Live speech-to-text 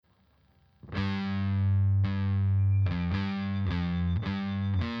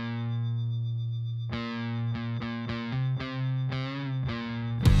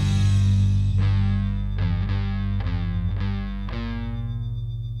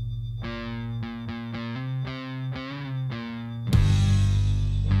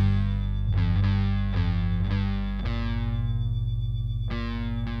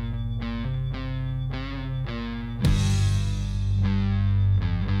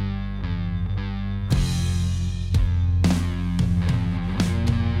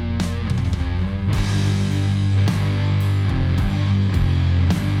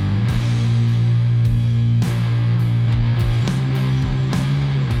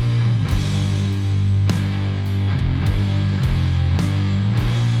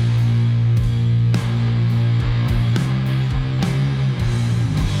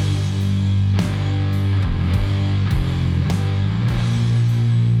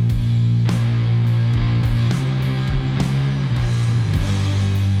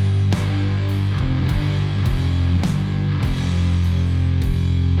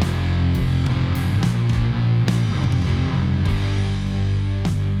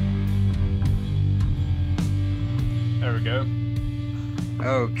There we go.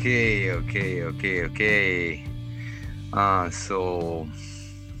 Okay. So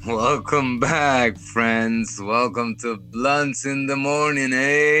welcome back, friends. Welcome to Blunts in the Morning,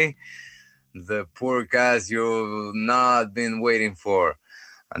 eh? The podcast you've not been waiting for.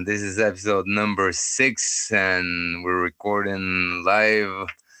 And this is episode number 6, and we're recording live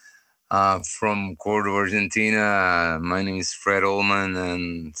from Cordoba, Argentina. My name is Fred Ullman,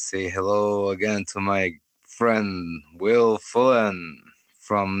 and say hello again to my friend Will Fullen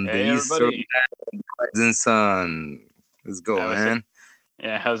from the Hey, Eastern everybody. Rising Sun. Let's go, How's it? man.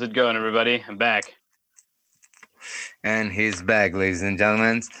 Yeah, how's it going, everybody? I'm back. And he's back, ladies and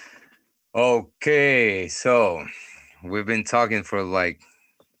gentlemen. Okay, so we've been talking for like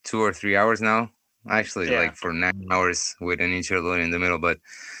 2 or 3 hours now. Actually, Yeah, like for 9 hours with an interlude in the middle. But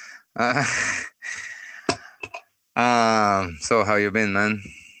uh, so how you been, man?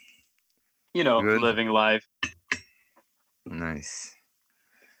 Good. living life. Nice.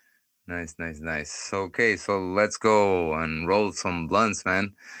 Okay, so let's go and roll some blunts,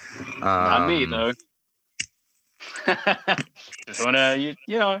 man. Not me Um, though.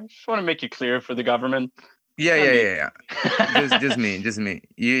 just wanna make it clear for the government. yeah, Not yeah, me. yeah, yeah. Just me.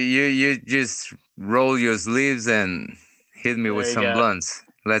 You just roll your sleeves and hit me with There you some go. blunts.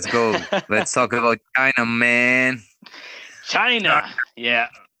 Let's go. Let's talk about China, man. China. Yeah,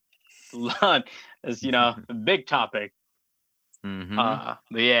 is a big topic. Mm-hmm.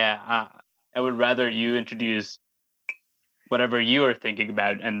 But yeah, I would rather you introduce whatever you are thinking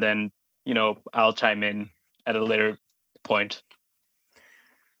about, and then I'll chime in at a later point.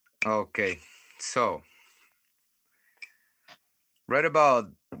 Okay, so right about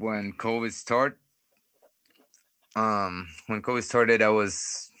when COVID started. When COVID started, I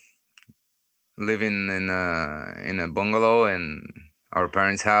was living in a bungalow in our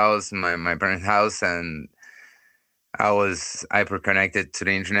parents' house, my parents' house, and I was hyper connected to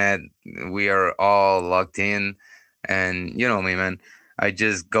the internet. We are all locked in, and you know me, man. I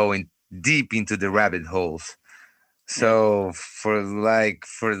just go in deep into the rabbit holes. Yeah. So for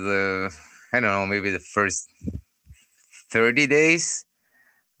the I don't know, maybe the first 30 days,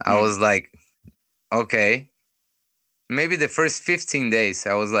 I Mm. was like, okay. Maybe the first 15 days,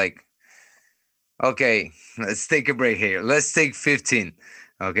 I was like, okay, let's take a break here. Let's take 15.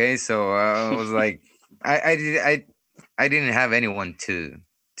 Okay, so I was like, I didn't have anyone to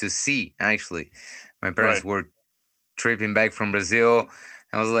see. Actually, my parents Right. were tripping back from Brazil.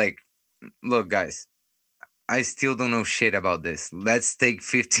 I was like, look, guys, I still don't know shit about this. Let's take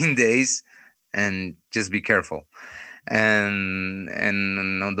 15 days and just be careful. And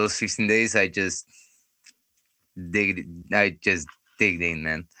on those 15 days, I just digged in,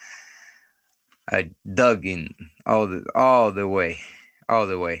 man. I dug in all the way,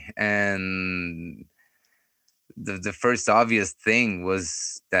 and the first obvious thing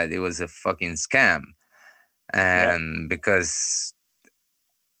was that it was a fucking scam, Yeah. and because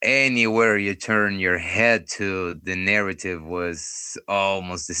anywhere you turn your head to, the narrative was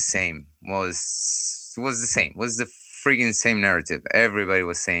almost the same. Was the same. Was the freaking same narrative. Everybody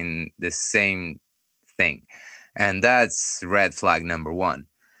was saying the same thing, and that's red flag number one.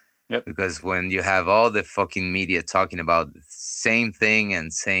 Yep. Because when you have all the fucking media talking about the same thing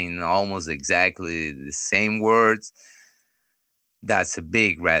and saying almost exactly the same words, that's a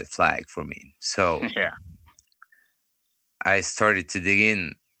big red flag for me. So Yeah. I started to dig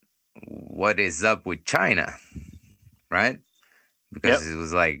in what is up with China, right? Yep. Because it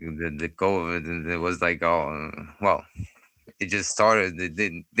was like the COVID, and it was like, oh, well, it just started.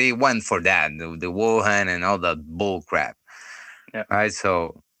 They went for that, the Wuhan and all that bull crap, Yep. right?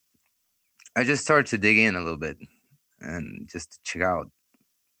 So I just started to dig in a little bit and just to check out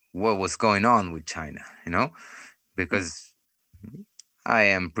what was going on with China, Mm. because I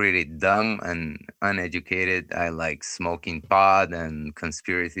am pretty dumb and uneducated. I like smoking pot and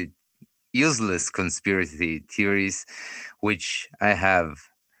useless conspiracy theories, which I have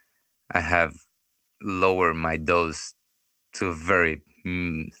lowered my dose to very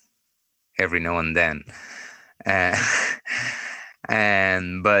every now and then, uh,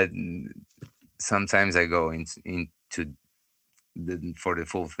 and but sometimes I go into for the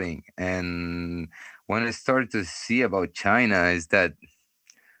full thing. And when I started to see about China, is that,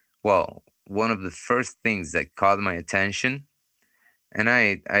 well, one of the first things that caught my attention, and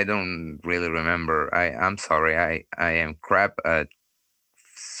I don't really remember. I'm sorry. I am crap at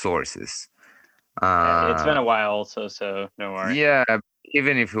sources. It's been Uh, a while also, so don't worry. yeah,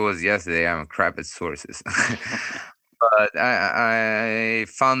 even if it was yesterday, I'm crap at sources. But I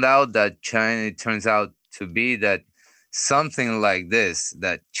found out that China, it turns out to be that something like this,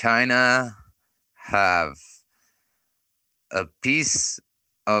 that China have a piece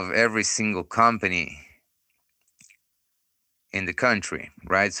of every single company in the country,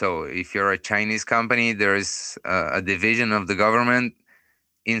 right? So if you're a Chinese company, there's a division of the government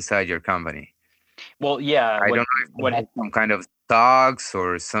inside your company. Well, yeah. I don't know if they have some kind of stocks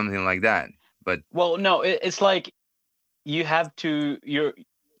or something like that, but Well, no, it's like you have to.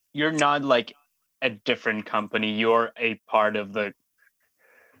 You're not like a different company. You're a part of the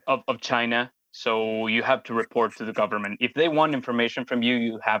of China. So you have to report to the government. If they want information from you,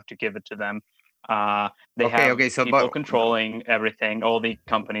 you have to give it to them. They okay, have okay. So, people but controlling everything, all the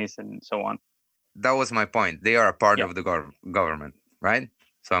companies and so on. that was my point. They are a part Yeah, of the government, right?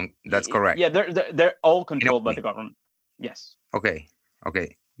 So that's correct. yeah. They're all In a controlled by way. the government. Yes, Okay,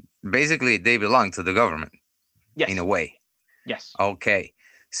 okay. Basically, they belong to the government in a yes, way. yes. Okay.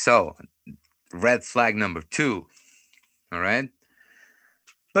 So, red flag number two. All right.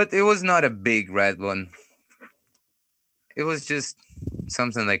 But it was not a big red one. It was just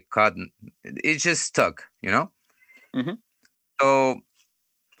something like cotton. It just stuck. Hmm. So,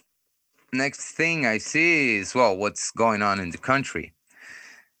 next thing I see is, well, what's going on in the country.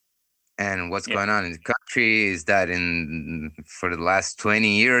 And what's Yeah. going on in the country is that in for the last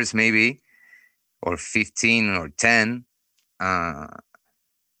 20 years, maybe, or 15 or 10, uh,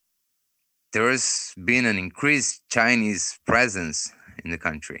 there's been an increased Chinese presence in the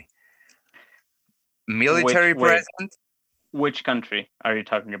country. Which Military wait, presence which country are you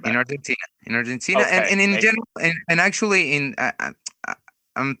talking in about? Argentina, and, Okay, and in general, and actually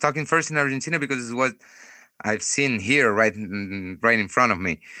I'm talking first in Argentina because it's what I've seen here, right in front of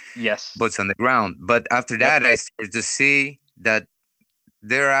me, yes. boots on the ground. But after Yep. that, I started to see that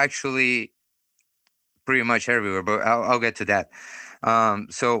they're actually pretty much everywhere. But I'll get to that.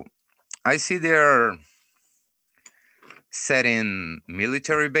 So I see they're setting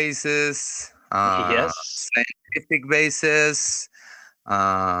military bases, Yes. scientific bases.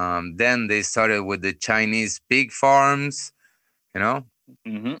 Then they started with the Chinese pig farms, you know,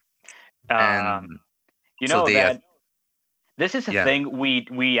 Hmm. and You so know they, that this is a yeah. thing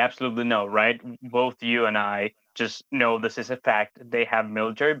we absolutely know, right? Both you and I just know this is a fact. They have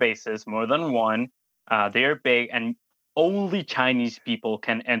military bases, more than one. They're big, and only Chinese people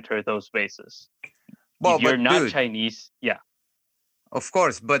can enter those bases. If Well, you're but not dude, Chinese, yeah, of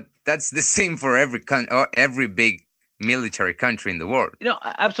course, but that's the same for or every big military country in the world.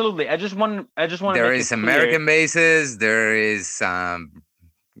 absolutely. I just want to There make it is clear. American bases. There is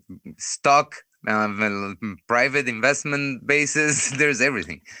stock, private investment bases. There's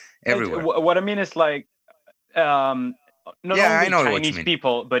everything, everywhere. What I mean is like um, not Yeah, I only know what you Chinese mean.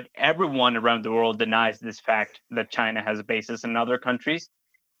 people, but everyone around the world denies this fact that China has bases in other countries,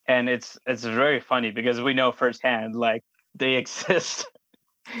 and it's very funny because we know firsthand like they exist.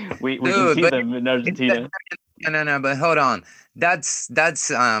 We can Dude, see but them in it, Argentina. no, but hold on. That's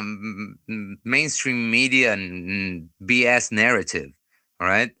mainstream media BS narrative. All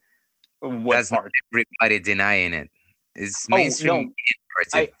right, What that's not part? everybody denying it. It's Oh mainstream no, media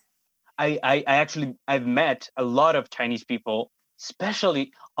I narrative. I actually I've met a lot of Chinese people,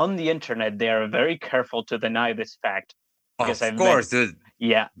 especially on the internet. They are very careful to deny this fact because Of I've met course, dude.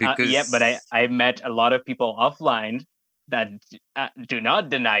 yeah, but Because I've met a lot of people offline that do not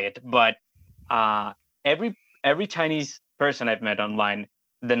deny it. But uh, every every Chinese person I've met online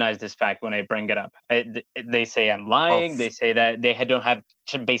denies this fact when I bring it up. They say I'm lying. of They say that they don't have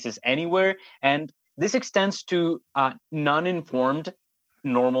bases anywhere, and this extends to non-informed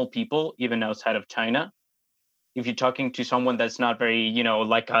normal people, even outside of China. If you're talking to someone that's not very,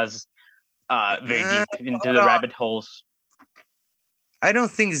 like us, very deep into hold the on. rabbit holes. I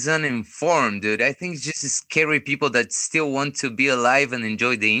don't think it's uninformed, dude. I think it's just scary people that still want to be alive and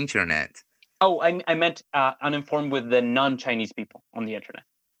enjoy the internet. Oh, I meant uninformed with the non-Chinese people on the internet.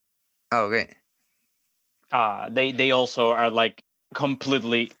 Oh, okay. They also are like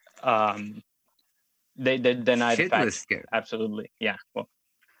completely. They deny the Shitless fact. scary. Absolutely, yeah. Well,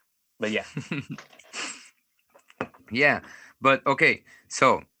 but yeah, Yeah, but okay.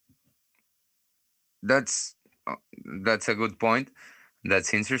 So that's uh, that's a good point.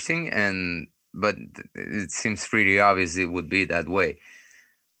 That's interesting, and but it seems pretty obvious it would be that way.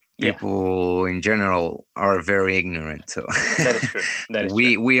 yeah. People in general are very ignorant, so That is true. That is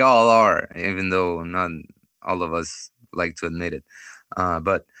true. we all are, even though not all of us like to admit it.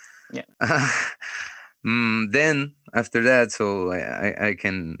 But Yeah. then after that, so I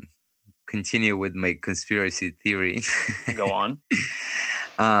can continue with my conspiracy theory. Go on.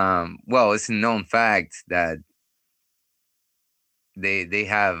 Well, it's a known fact that they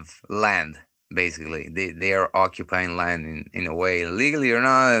have land. Basically, they are occupying land in a way, legally or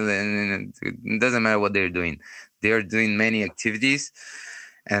not, and it doesn't matter what they're doing. they are doing many activities,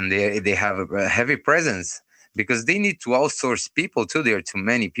 and they have a heavy presence because they need to outsource people too. There are too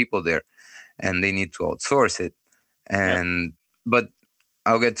many people there, and they need to outsource it. Yep. And but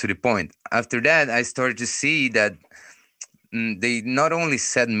I'll get to the point. After that, I started to see that they not only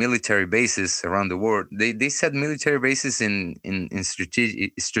set military bases around the world, they set military bases in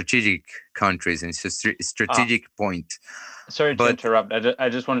strategic countries and Uh, strategic points. Sorry to But interrupt. I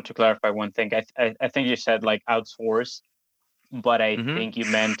just wanted to clarify one thing. I think you said like outsource, but I mhm, think you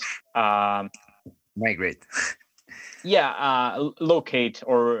meant migrate. yeah, locate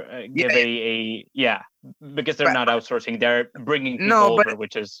or Yeah, give a yeah, because they're but not outsourcing, they're bringing people no, but over,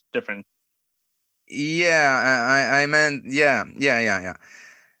 which is different. yeah, I meant yeah.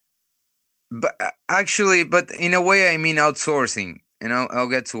 But actually, but in a way, I mean outsourcing, and I'll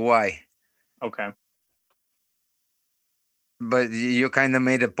get to why. Okay. But you kind of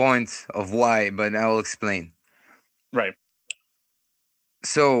made a point of why, but I'll explain. Right.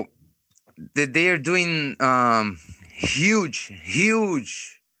 So they are doing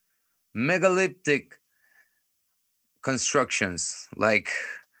huge megalithic constructions, like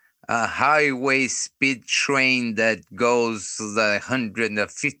a highway speed train that goes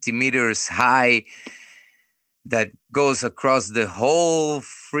 150 meters high, that goes across the whole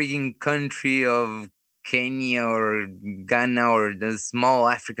freaking country of Kenya or Ghana or the small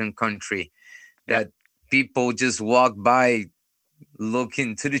African country, Yep. that people just walk by, look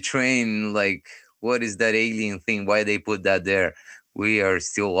into the train like, what is that alien thing? Why they put that there? We are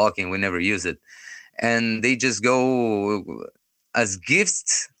still walking, we never use it. And they just go as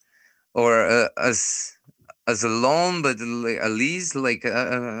gifts, or as a loan, but like a lease, like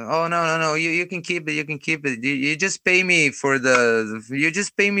oh no, you can keep it, you can keep it, you just pay me for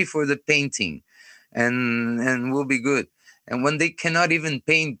the painting, and we'll be good. And when they cannot even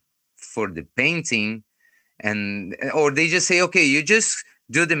paint for the painting, and or they just say, okay, you just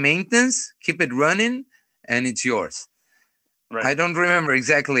do the maintenance, keep it running, and it's yours. Right. I don't remember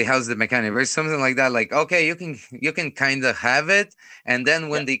exactly how's the mechanic, but it's something like that. Like, okay, you can kind of have it, and then Yeah.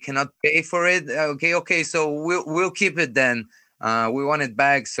 when they cannot pay for it, okay, so we'll keep it then. We want it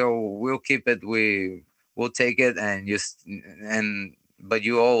back, so we'll keep it. We'll take it, and just and but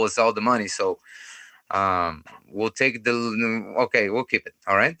you owe us all the money, so we'll take the okay, we'll keep it.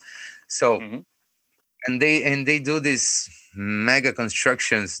 All right, so Hmm. and they do these mega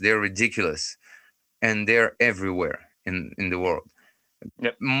constructions. They're ridiculous, and they're everywhere in the world.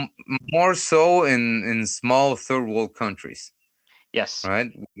 Yep. M- More so in small third world countries, Yes.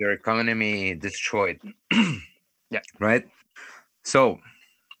 right? Their economy destroyed, Yeah. right? So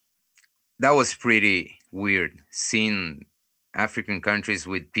that was pretty weird seeing African countries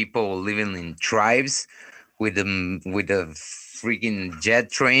with people living in tribes with a freaking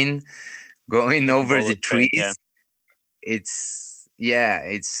jet train going With the over the bullet train. Yeah. trees. It's yeah,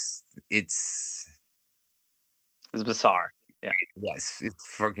 it's It's bizarre. Yeah. yes, it's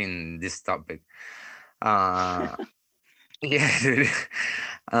fucking dystopic. Uh yeah, dude.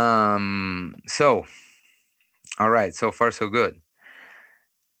 So all right, so far so good.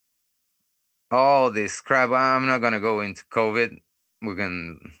 All this crap. I'm not gonna go into COVID. We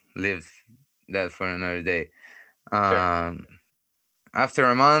can leave that for another day. Sure. Um, After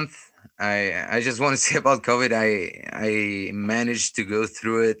a month, I just want to say about COVID. I managed to go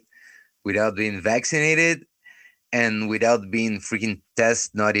through it without being vaccinated and without being freaking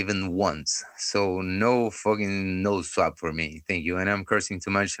tested, not even once. So no fucking no swab for me. Thank you. And I'm cursing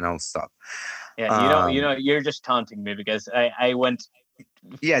too much, and I'll stop. Yeah. Um, You're just taunting me because I went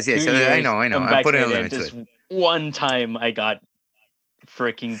yes, two I years know, I know. I'm putting a unvaccinated, and limit to it. just one time I got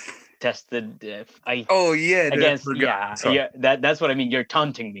freaking tested. I Oh yeah, I against forgot. yeah, Sorry. yeah. That's what I mean. You're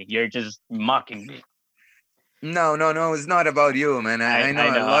taunting me. You're just mocking me. No. It's not about you, man. I know I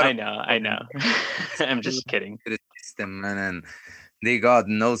a know. lot of I know. I people know. I'm into just kidding. the system, man, and they got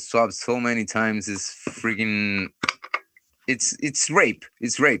no swabs so many times. It's freaking. It's rape.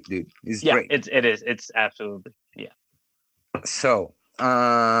 It's rape, dude. It's Yeah. rape. It is. It's absolutely yeah. So,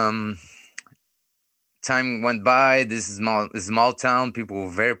 time went by. This is small town. People were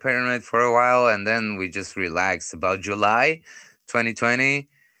very paranoid for a while, and then we just relaxed. About July, 2020,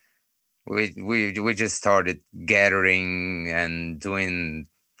 we just started gathering and doing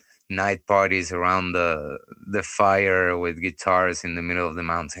night parties around the fire with guitars in the middle of the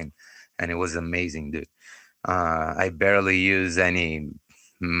mountain, and it was amazing, dude. I barely use any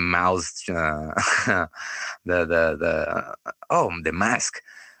mouse. The mask.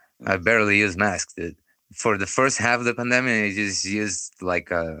 I barely use mask, dude. For the first half of the pandemic, I just used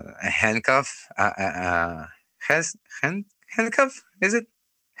like a handcuff. Has handcuff? Is it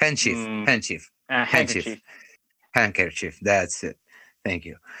handkerchief? Mm, Handkerchief. Handkerchief. handkerchief. Handkerchief. That's it. Thank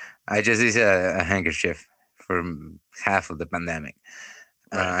you. I just used a handkerchief for half of the pandemic.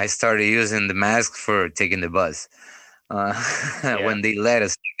 Right. I started using the mask for taking the bus. Uh, Yeah. when they let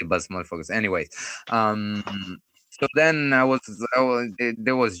us take the bus, motherfuckers. Anyways, um, so then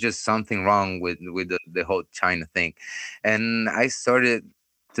there was just something wrong with the whole China thing, and I started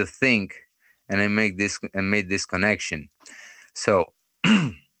to think, and I made this connection. So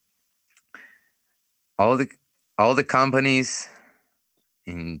all the all the companies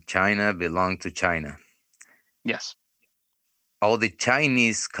in China belong to China. Yes. All the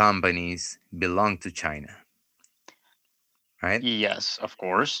Chinese companies belong to China, right? Yes, of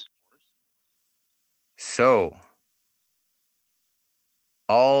course. So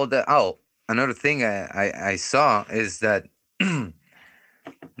all the another thing I saw is that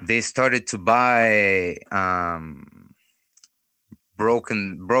they started to buy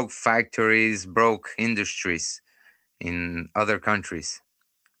broke factories, broke industries in other countries,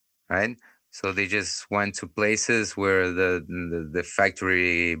 right? So they just went to places where the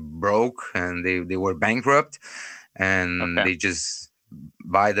factory broke and they were bankrupt, and Okay. they just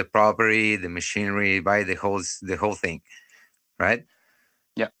buy the property, the machinery, buy the whole thing, right?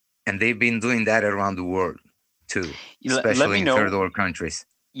 Yeah. And they've been doing that around the world too, Let especially me in third know. world countries.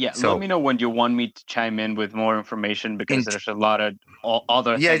 Yeah, let So me know when you want me to chime in with more information because in there's a lot of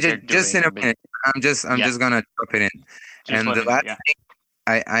other yeah, things they're just in a doing. But minute, I'm yeah, just gonna drop it in. just And let the me know. last Yeah.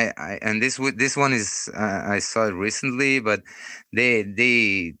 I and this one is I saw it recently, but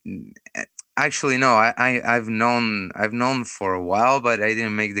they actually no, I've known for a while, but I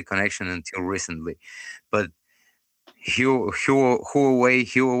didn't make the connection until recently. But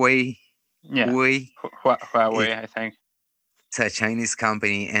Yeah. Huawei, Huawei, I think. it's a Chinese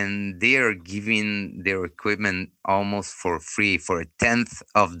company, and they are giving their equipment almost for free for a tenth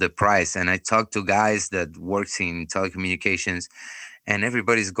of the price. And I talked to guys that works in telecommunications, and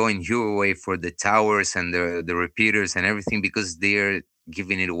everybody's going Huawei for the towers and the repeaters and everything because they're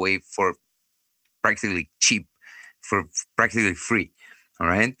giving it away for practically cheap, for practically free. All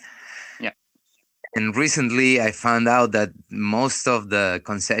right. Yeah. And recently, I found out that most of the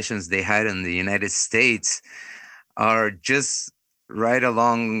concessions they had in the United States are just right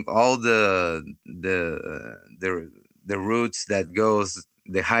along all the routes that goes,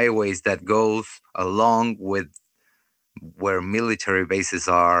 the highways that goes along with where military bases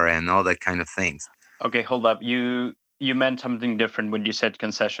are and all that kind of things. Okay, hold up. You meant something different when you said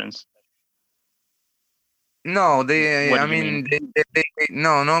concessions. No, What I did you mean? mean,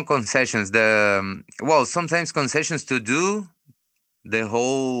 no concessions. Well, sometimes concessions to do the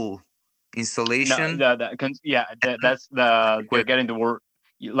whole No, installation. yeah, that's they're getting the word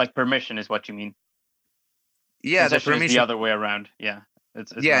like permission is what you mean. Yeah, the Concession is the permission. other way around. Yeah,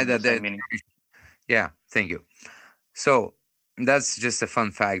 it's Yeah, not the same meaning. yeah. Thank you. So that's just a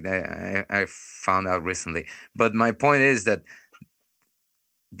fun fact I found out recently. But my point is that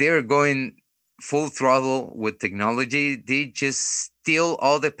they're going full throttle with technology. They just steal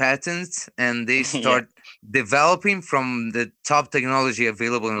all the patents and they Yeah, start developing from the top technology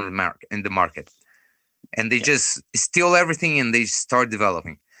available in the market. And they yeah, just steal everything and they start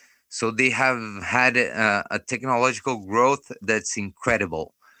developing. So they have had a technological growth that's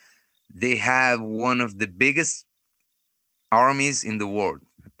incredible. They have one of the biggest armies in the world,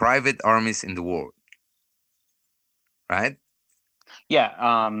 private armies in the world, right? yeah.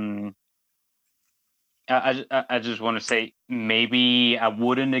 I just want to say maybe I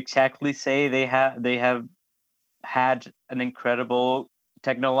wouldn't exactly say they have had an incredible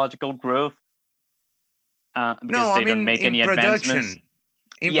technological growth because No, I they don't mean make any advancements.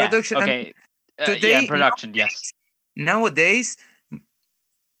 in Yeah. production, and Okay. Yeah. today Production. Yes. nowadays,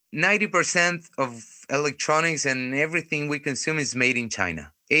 90% of electronics and everything we consume is made in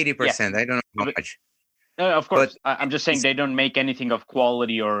China. Yes. 80%, I don't know how But, much, of but course. I'm just saying it's, they don't make anything of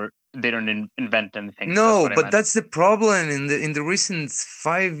quality or they don't invent anything. That's no, what I but meant. that's the problem. In the recent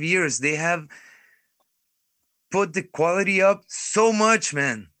 5 years, they have put the quality up so much,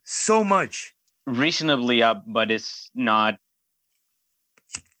 man, so much. Reasonably up, but it's not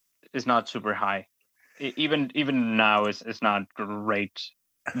super high. Even now is not great.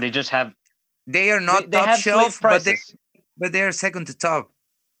 They just have They are they, not they top have slave shelf, prices. but they are second to top.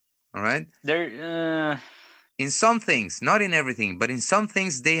 All right. They're In some things, not in everything, but in some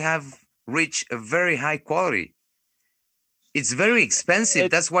things, they have reached a very high quality. It's very expensive.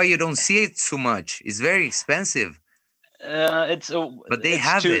 it's That's why you don't see it so much. It's very expensive, it's but they it's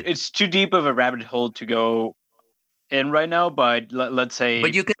have too it. it's too deep of a rabbit hole to go in right now. But let's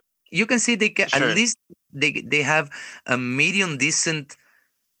But say you can see they can at sure. least they have a medium decent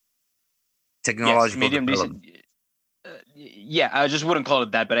Yes, technological medium decent. development. Yeah, I just wouldn't call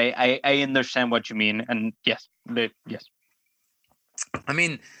it that, but I understand what you mean, and yes, yes. I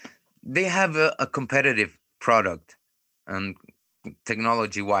mean, they have a competitive product, and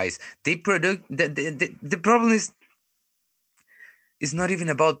technology wise, they produce the problem is it's not even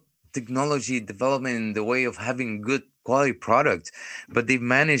about technology development in the way of having good quality products, but they've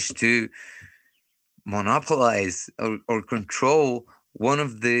managed to monopolize or control one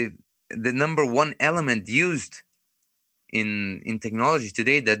of the number one element used in technology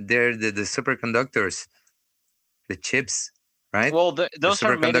today, that they're the superconductors, the chips, right? Well, The those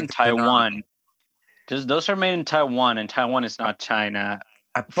are made in superconductors and Taiwan. Those are made in Taiwan, and Taiwan is not China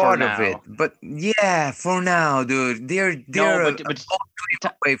a for part of it. now. But yeah, for now, dude, No, they're a but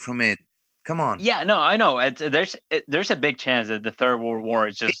boat away from it. Come on. yeah, no, I know. There's a big chance that the Third World War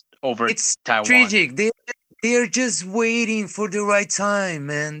is It, just over it's Taiwan. strategic. They're just waiting for the right time,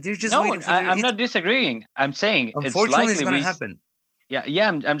 man. They're just No, waiting for I'm it's not disagreeing. I'm saying it's unfortunately it's likely gonna happen. yeah, yeah.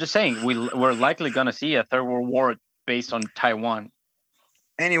 I'm just saying we're likely gonna see a Third World War based on Taiwan.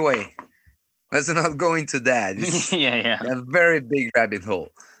 Anyway, let's not go into that. It's Yeah, yeah, a very big rabbit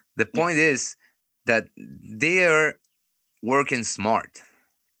hole. The point is that they are working smart,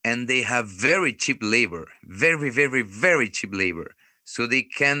 and they have very cheap labor, very, very, very cheap labor. So they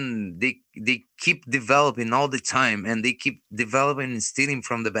keep developing all the time, and they keep developing and stealing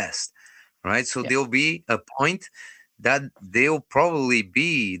from the best, right? So yeah. there'll be a point that they'll probably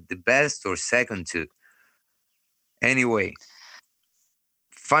be the best or second to. Anyway,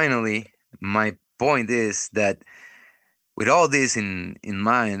 finally, my point is that with all this in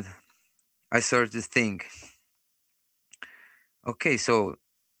mind, I started to think, okay, so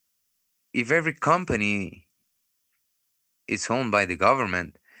if every company is owned by the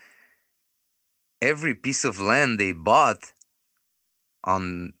government, every piece of land they bought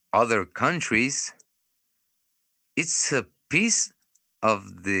on other countries, it's a piece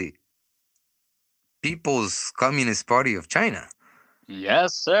of the People's Communist Party of China.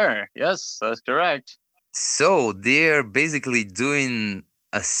 Yes, sir. Yes, that's correct. So they're basically doing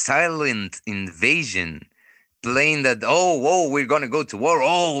a silent invasion, playing that, oh, we're gonna go to war.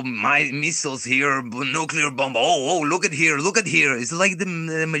 Oh, my missiles here, nuclear bomb. Oh, look at here. It's like the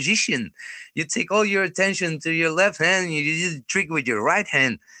magician. You take all your attention to your left hand, and you do the trick with your right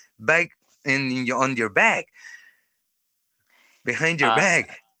hand, back and on your back, behind your Uh, back.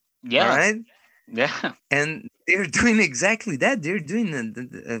 All yeah, right, yeah. and they're doing exactly that. They're doing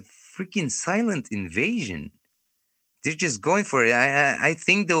a freaking silent invasion. They're just going for it. I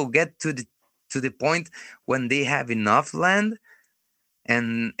think they'll get to the point when they have enough land,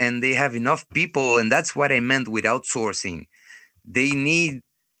 and they have enough people, and that's what I meant with outsourcing. They need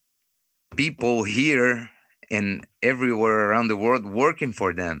people here and everywhere around the world working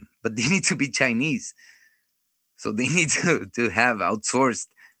for them, but they need to be Chinese, so they need to have outsourced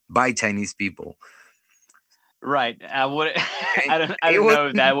by Chinese people. Right. I would. Okay? I It don't was know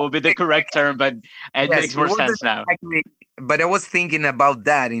if that will be the correct term, but it yes, makes it more wasn't sense now. exactly, but I was thinking about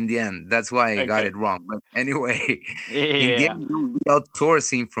that in the end. That's why I got Okay. it wrong. But anyway, in the Yeah. end, we'll be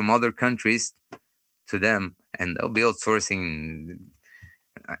outsourcing from other countries to them, and they'll be outsourcing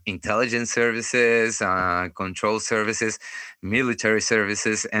intelligence services, control services, military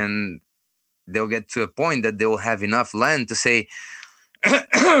services, and they'll get to a point that they will have enough land to say,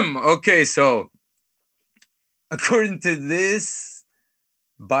 okay, so according to this,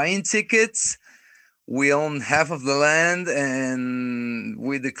 buying tickets, we own half of the land, and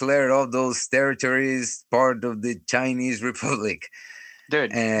we declared all those territories part of the Chinese Republic.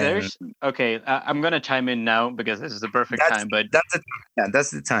 Dude, And there's okay. I'm gonna chime in now because this is the perfect that's time. But that's the, yeah,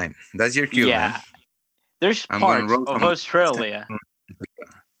 that's the time. That's your cue, man. yeah, there's I'm gonna parts roll of some. Australia.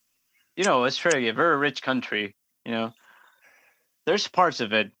 You know, Australia, very rich country. You know, there's parts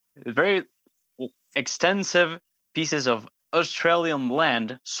of it, very extensive pieces of Australian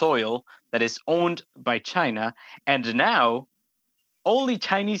land, soil that is owned by China, and now only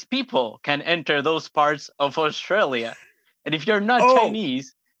Chinese people can enter those parts of Australia. And if you're not Oh,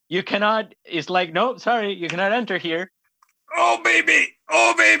 Chinese, you cannot. It's like, no, sorry, you cannot enter here. oh baby,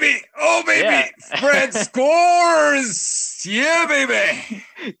 oh baby, oh Yeah. baby. Fred scores. Yeah, baby.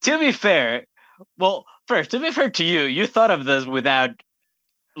 To be fair, well, first, to be fair to you, you thought of this without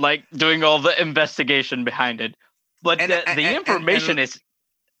like doing all the investigation behind it. But the And information is,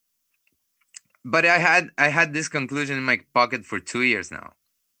 but I had this conclusion in my pocket for 2 years now.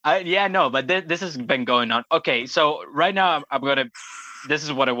 yeah, no, but this has been going on. Okay, so right now I'm gonna. This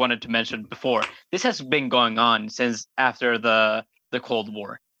is what I wanted to mention before. This has been going on since after the Cold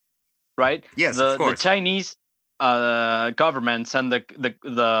War, right? Yes, of The course. Chinese government sent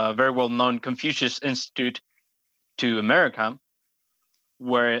the very well known Confucius Institute to America,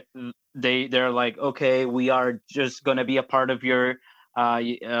 where they're like, okay, we are just gonna be a part of your,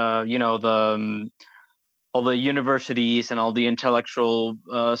 the all the universities and all the intellectual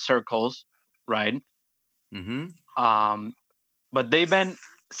circles, right? Mm-hmm. Um, but they've been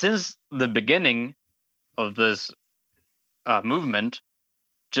since the beginning of this movement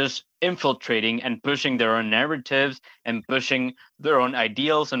just infiltrating and pushing their own narratives and pushing their own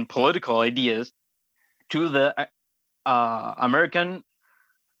ideals and political ideas to the American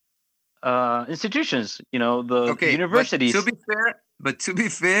institutions, the Okay, universities. but to be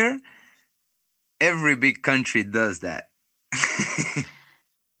fair, every big country does that.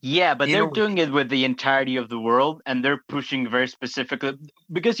 Yeah, but You they're know, doing it with the entirety of the world, and they're pushing very specifically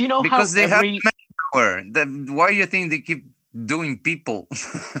because you know how because they have every manpower. Why do you think they keep doing people?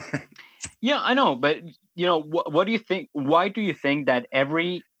 yeah, I know, but what do you think? Why do you think that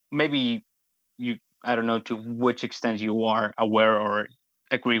every maybe you I don't know to which extent you are aware or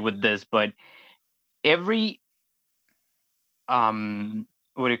agree with this, but every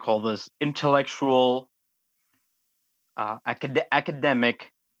what do you call this intellectual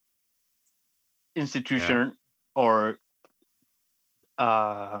academic Yeah, institution or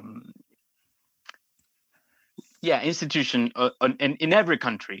um, yeah institution in every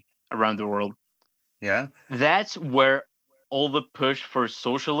country around the world, yeah, that's where all the push for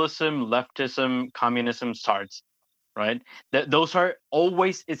socialism, leftism, communism starts, right? Those are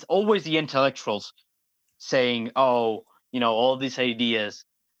always it's always the intellectuals saying, oh, all these ideas.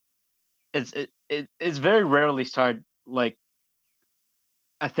 It's very rarely start like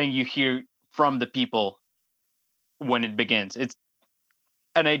a thing you hear from the people when it begins. It's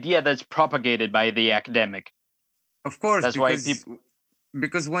an idea that's propagated by the academic. of course, That's why people.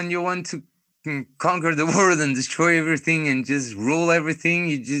 because when you want to conquer the world and destroy everything and just rule everything,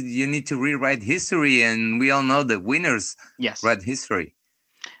 you need to rewrite history, and we all know that winners Yes, write history.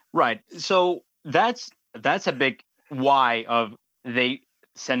 right. So that's a big why of they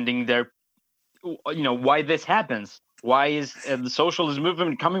sending their why this happens. Why is the socialist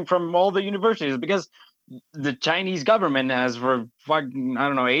movement coming from all the universities? Because the Chinese government has for I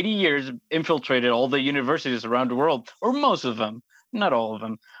don't know 80 years infiltrated all the universities around the world, or most of them, not all of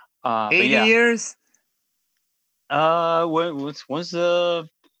them. But 80 yeah, years. once the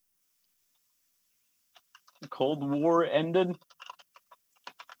Cold War ended.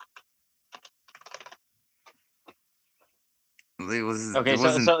 Okay, It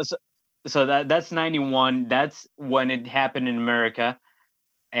wasn't. so that's 91. That's when it happened in America,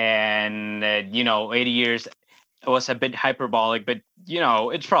 and 80 years was a bit hyperbolic, but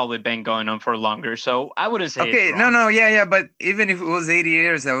it's probably been going on for longer. So I wouldn't say it's Okay, no, wrong. no, yeah, yeah, but even if it was 80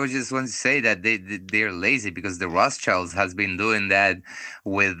 years, I would just want to say that they're lazy because the Rothschilds has been doing that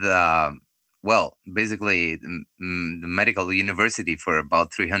with well, basically the medical university for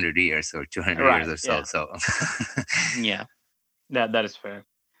about 300 years or 200 years Right? or so. Yeah, So yeah. That is fair.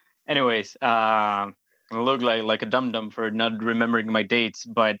 Anyways, I look like a dum dum for not remembering my dates,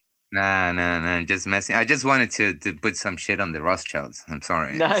 but nah, nah, nah, just messing. I just wanted to put some shit on the Rothschilds. I'm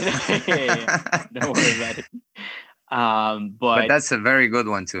sorry. no, yeah, yeah, don't worry about it. But But that's a very good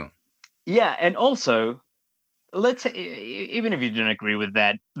one too. yeah, and also let's say, even if you didn't agree with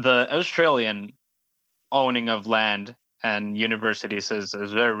that, the Australian owning of land and universities is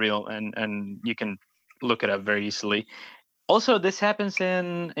very real, and you can look it up very easily. Also, this happens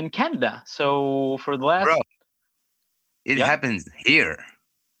in Canada. So for the Bro, last, it yeah, happens here.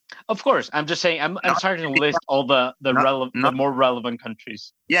 of course, I'm just saying I'm Not starting to really, list all not the not more relevant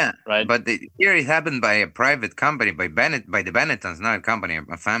countries, yeah, right? but here it happened by a private company, by the Bennettons, not a company,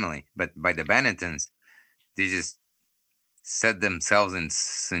 a family, but by the Bennettons. They just set themselves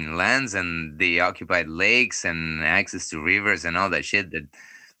in lands and they occupied lakes and access to rivers and all that shit that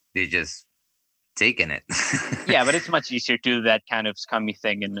they just taken it. Yeah, but it's much easier to do that kind of scummy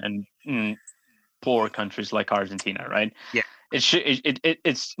thing in poor countries like Argentina, right? Yeah,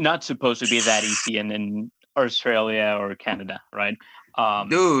 It's not supposed to be that easy in Australia or Canada, right?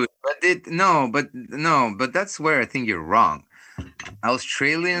 dude, but no, but that's where I think you're wrong.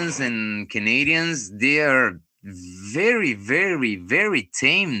 Australians and Canadians, they are very, very, very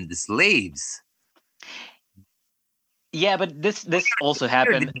tamed slaves. Yeah, but this also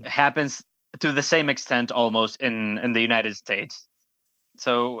happens to the same extent almost in the United States.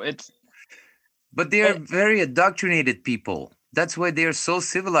 So it's But they are eh, very indoctrinated people. That's why they are so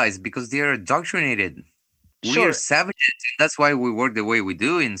civilized because they are indoctrinated. We are sure. savages. And that's why we work the way we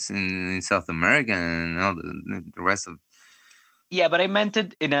do in South America and all the rest of. Yeah, but I meant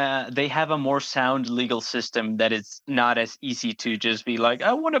it in a they have a more sound legal system that it's not as easy to just be like,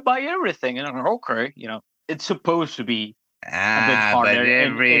 I want to buy everything. And I'm like, okay, it's supposed to be a bit Ah, but harder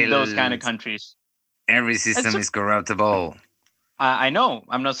in those kind of countries. every It's system is corruptible. I know.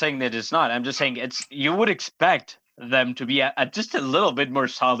 I'm not saying that it's not. I'm just saying it's. You would expect them to be just a little bit more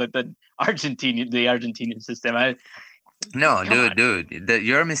solid than the Argentinian system. No, Come on. dude,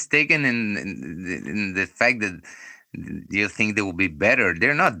 you're mistaken in the fact that you think they will be better.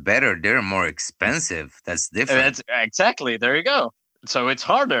 They're not better. They're more expensive. That's different. That's exactly. There you go. So it's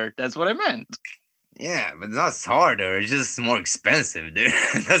harder. That's what I meant. Yeah, but that's harder. It's just more expensive, dude.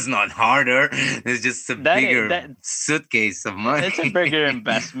 That's not harder. It's just a bigger That suitcase of it's a money. bigger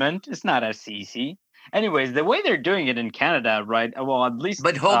investment. It's not as easy. Anyways, the way they're doing it in Canada, right? Well, at least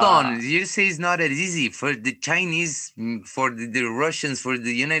But hold on, you say it's not as easy for the Chinese, for the Russians, for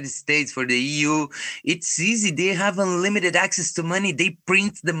the United States, for the EU. It's easy. They have unlimited access to money. They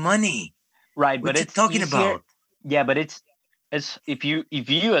print the money. right, but What you it's talking easier. about? Yeah, but it's if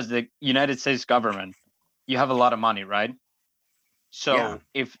you as the United States government, you have a lot of money, right? Yeah, So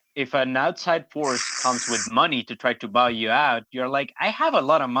if an outside force comes with money to try to buy you out, you're like, I have a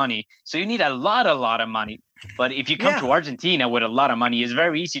lot of money, so you need a lot of money. But if you come to yeah. Argentina with a lot of money, it's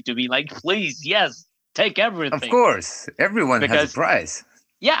very easy to be like, please, yes, take Of everything. course, everyone has a Because price.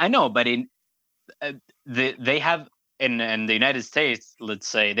 yeah, I know, but in they have in the United States, let's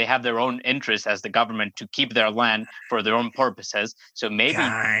say they have their own interests as the government to keep their land for their own purposes. So maybe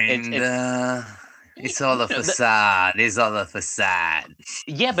it's Kinda. you It's all a know, facade. It's all a facade.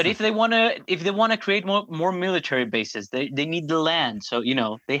 yeah, but if they want to create more military bases, they need the land. So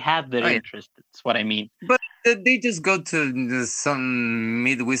they have their Oh yeah. interest. That's what I mean. But they just go to some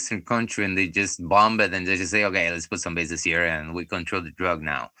midwestern country and they just bomb it and they just say, okay, let's put some bases here and we control the drug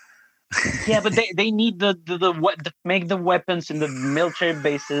now. Yeah, but they need make the weapons in the military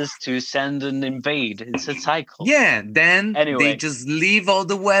bases to send and invade. It's a cycle. Yeah, then they Anyway, just leave all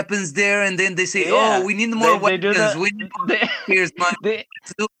the weapons there and then they say, oh, yeah, we need more they do weapons. the We need more they, here's money. they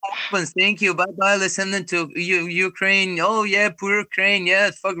Let's do more weapons. Thank you. Bye bye. Let's send them to Ukraine. Oh, yeah, poor Ukraine.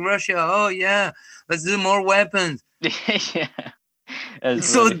 Yeah, fuck Russia. Oh, yeah. Let's do more weapons. yeah. It's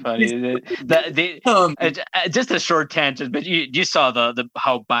So really funny. um, Just a short tangent, but you saw the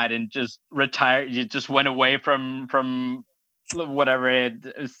how Biden just retired. You just went away from whatever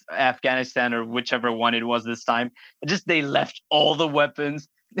Afghanistan or whichever one it was this time. Just they left all the weapons.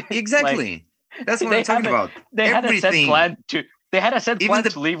 Like exactly. That's what I'm they talking have a about. they had a set Everything. plan to they had a set Even plan the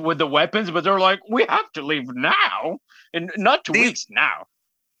to leave with the weapons, but they're like, we have to leave now, and not 2 weeks they now.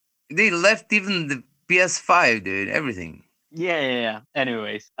 they left even the PS5, dude. Everything. Yeah.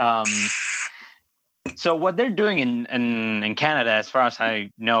 Anyways, so what they're doing in Canada, as far as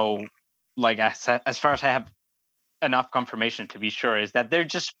I know, like as far as I have enough confirmation to be sure, is that they're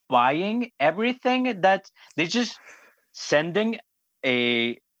just buying everything that they just sending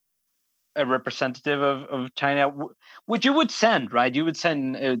a a representative of China, which you would send, right? You would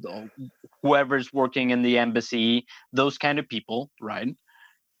send whoever's working in the embassy, those kind of people, right?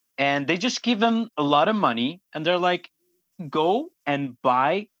 And they just give them a lot of money, and they're like, go and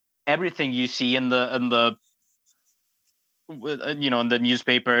buy everything you see in the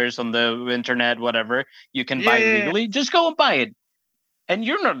newspapers, on the internet, whatever you can Yeah, buy yeah, yeah. legally. Just go and buy it, and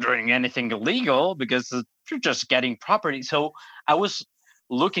you're not doing anything illegal because you're just getting property. So I was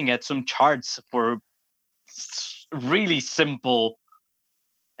looking at some charts for really simple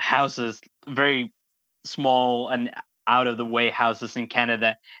houses, very small and out of the way houses in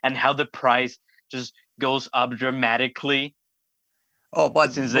Canada, and how the price just goes up dramatically Oh,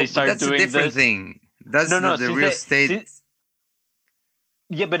 since they but start that's a doing different this. thing. That's No, no, the real estate.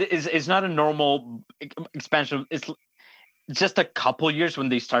 yeah, but it's not a normal expansion. It's just a couple years when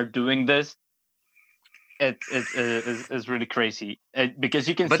they start doing this. It's really crazy because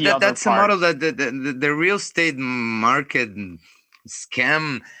you can But see other that's a model parts. that the real estate market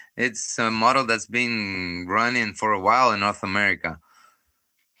scam. It's a model that's been running for a while in North America.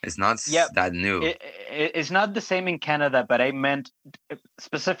 It's not Yeah, that new. it's not the same in Canada, but I meant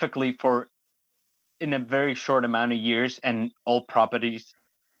specifically for in a very short amount of years, and all properties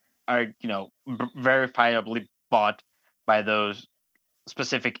are verifiably bought by those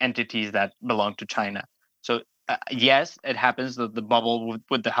specific entities that belong to China. So yes, it happens that the bubble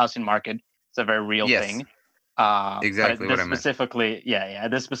with the housing market is a very real Yes, thing. But exactly what this I meant. specifically, yeah,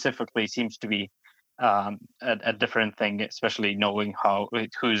 this specifically seems to be a different thing, especially knowing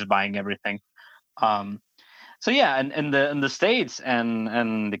who's buying everything. Um, so yeah, and in the States and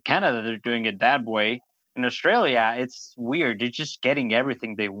the Canada, they're doing it that way. In Australia, it's weird. They're just getting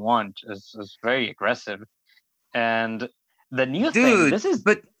everything they want. It's very aggressive. And the new thing, Dude, this is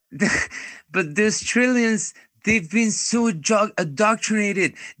but but those trillions, they've been so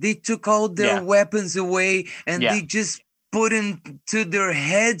indoctrinated. They took all their Yeah, weapons away and yeah, they just put into their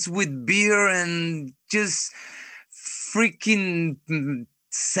heads with beer and just freaking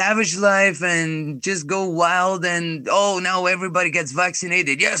savage life and just go wild. And oh, now everybody gets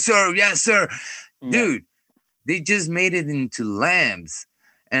vaccinated. Yes, sir. Yes, sir. yeah. Dude, they just made it into lambs,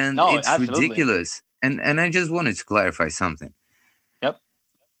 and No, it's absolutely. ridiculous. And I just wanted to clarify something. Yep.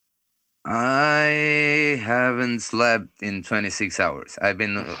 I haven't slept in 26 hours.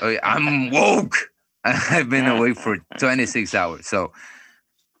 I'm woke. I've been awake for 26 hours. So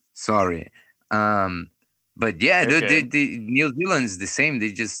sorry. Um, but yeah, You're good. the New Zealand's the same.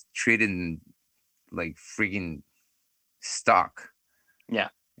 They just treat it like freaking stock. Yeah.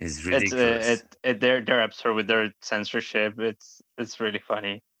 It's It's ridiculous. they're absurd with their censorship. It's really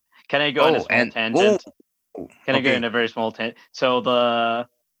funny. Can I go on a Oh, small and oh, tangent? Can I go in okay. a very small tangent? So the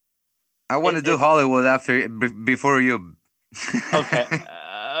I want to do it's Hollywood after before you. okay.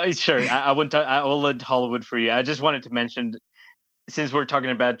 Sure. I wouldn't. I will let Hollywood for you. I just wanted to mention, since we're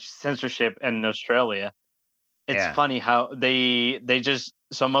talking about censorship in Australia, it's Yeah. funny how they just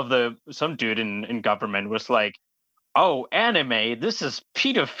some dude in government was like, oh, anime, this is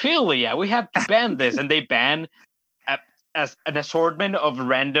pedophilia, we have to ban this, and they ban a, as an assortment of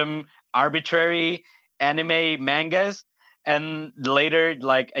random arbitrary anime mangas. And later,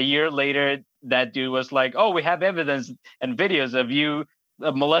 like a year later, that dude was like, oh, we have evidence and videos of you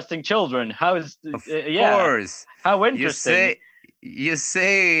molesting children. How is Of yeah, course. how You interesting. say you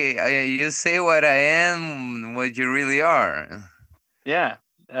say what I am, what you really are. Yeah.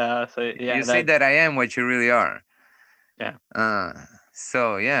 So You yeah, say that that I am what you really are. yeah, Uh,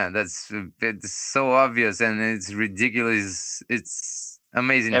 so yeah, it's so obvious and it's ridiculous. It's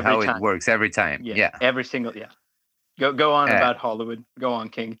amazing every how it time. works every time. Yeah, Yeah. every single yeah. Go on Uh, about Hollywood. Go on,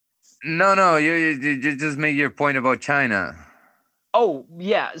 King. no, no, you just make your point about China. Oh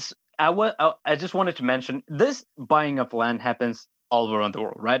yes, I just wanted to mention this buying of land happens all around the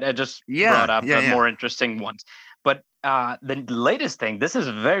world, right? I just brought Yeah, up yeah, the yeah. more interesting ones, but the latest thing. This is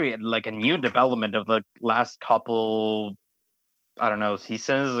very like a new development of the last couple. I don't know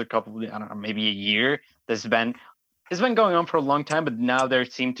seasons, a couple. I don't know, maybe a year. This been it's been going on for a long time, but now they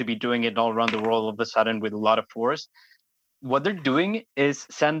seem to be doing it all around the world all of a sudden with a lot of force. What they're doing is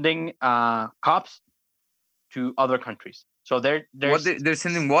sending cops to other countries. So What there's they're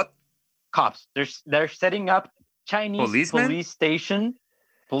sending? What cops. They're setting up Chinese policemen?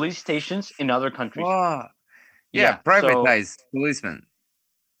 police stations in other countries. Wow. Yeah, Yeah. So privatized policemen.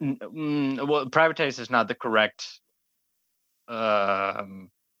 well, privatized is not the correct. Um,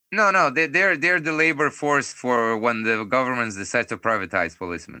 No, no, they're the labor force for when the governments decide to privatize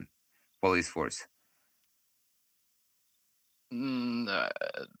policemen, police force. mm, uh,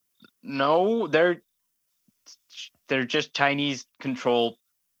 no, they're just Chinese controlled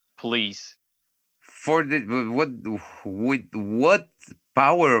police. For the what with what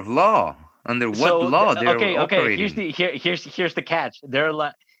power of law? Under what So law they're okay. operating? Here's the catch. They're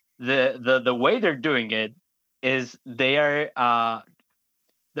like the way they're doing it is they are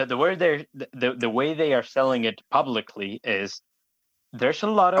the way the way they are selling it publicly is there's a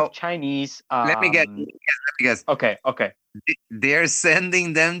lot of Oh, Chinese let me guess. Let me guess. okay. They're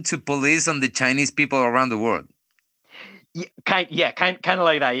sending them to police on the Chinese people around the world. Kind of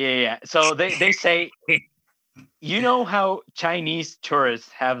like that. Yeah. So they say, you know how Chinese tourists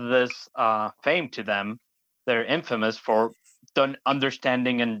have this fame to them. They're infamous for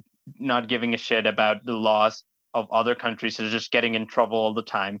understanding and not giving a shit about the laws of other countries. They're just getting in trouble all the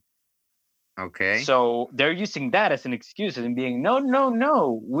time. Okay. So they're using that as an excuse and being, no, no,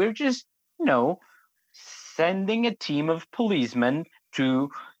 no. We're just, you know, sending a team of policemen to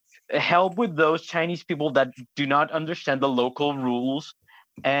help with those Chinese people that do not understand the local rules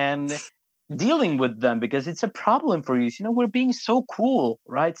and dealing with them because it's a problem for you. You know, we're being so cool,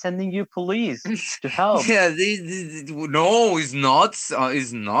 right? Sending you police to help. Yeah, no, it's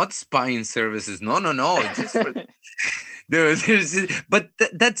not spying services. No, no, no. It's just for but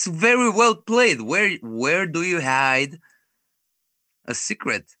that's very well played. Where do you hide a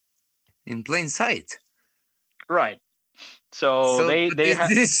secret in plain sight? Right. So So they but they this, have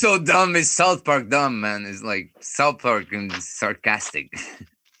this is so dumb. It's South Park dumb, man. It's like South Park and sarcastic.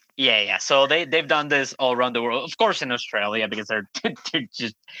 yeah. So they've done this all around the world. Of course, in Australia because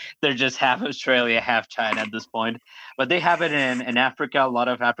they're just half Australia, half China at this point. But they have it in Africa. A lot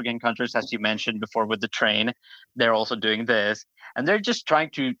of African countries, as you mentioned before, with the train, they're also doing this, and they're just trying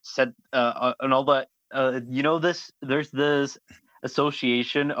to set and all the you know this. There's this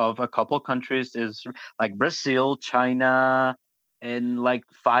association of a couple countries is like Brazil, China, and like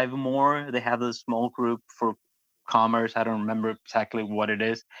five more. They have a small group for commerce. I don't remember exactly what it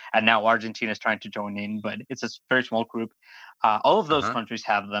is. And now Argentina is trying to join in, but it's a very small group. All of those Uh-huh. countries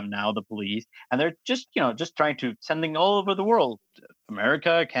have them now, the police, and they're just just trying to sending all over the world,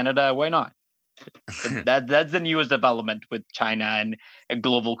 America, Canada, why not? That's the newest development with China and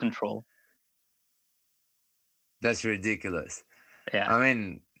global control. That's ridiculous. Yeah. I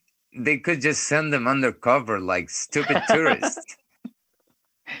mean, they could just send them undercover like stupid tourists.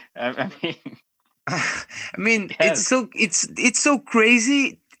 I mean, I mean, yes. it's so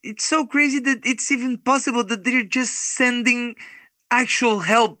crazy. It's so crazy that it's even possible that they're just sending actual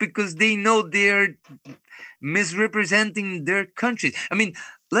help because they know they're misrepresenting their countries. I mean,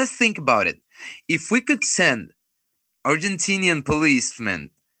 let's think about it. If we could send Argentinian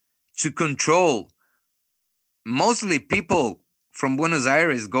policemen to control mostly people from Buenos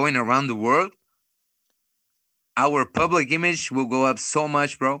Aires going around the world, our public image will go up so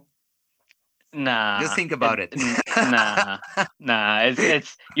much, bro. Just Nah, think about it. nah, nah.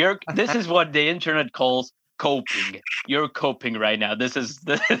 It's you're. This is what the internet calls coping. You're coping right now. This is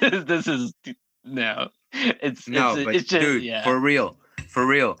no. No, but It's just dude, yeah. for real.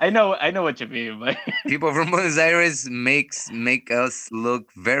 I know what you mean, but People from Buenos Aires make us look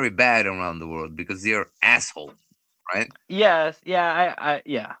very bad around the world because they're asshole, right? yes, yeah,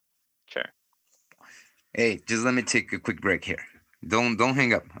 yeah, sure. Hey, just let me take a quick break here. Don't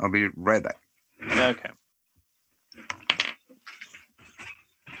hang up. I'll be right back. Okay.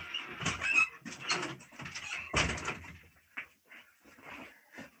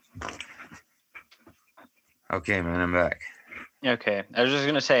 Okay, man, I'm back. Okay, I was just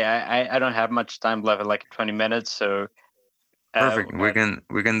gonna say I don't have much time left, like 20 minutes, so Perfect. We but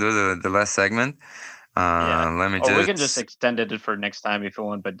can do the last segment. yeah, Let me or we can just just extend it for next time if you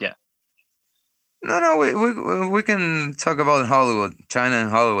want. But yeah, no, we can talk about Hollywood, China and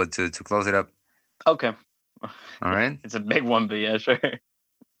Hollywood to close it up. okay. All Yeah, right. it's a big one, but yeah, sure.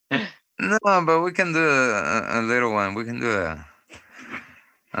 No, but we can do a little one. We can do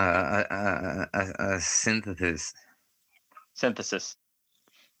a synthesis. Synthesis.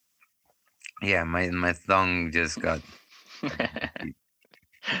 Yeah, my tongue just got. Go ahead.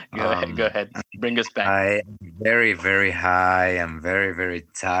 Go Um, ahead. Bring us back. I am very very high. I'm very very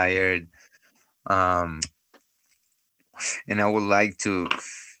tired. Um, and I would like to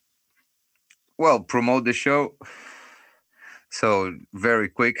promote the show. So very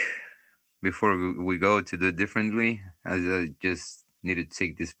quick before we go to do differently, as I just need to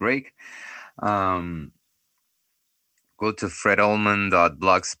take this break. Um, Go to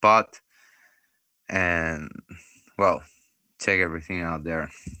fredolman.blogspot and well check everything out there.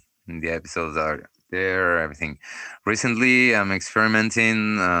 The episodes are there, everything. Recently I'm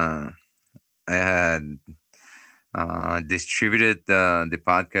experimenting. I had distributed the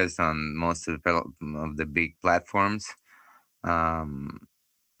podcast on most of the big platforms. um,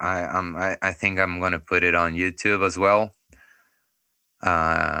 I think I'm gonna put it on YouTube as well.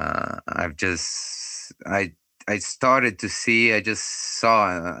 I've just I started to see. I just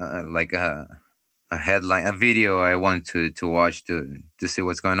saw like a headline, a video I want to watch to see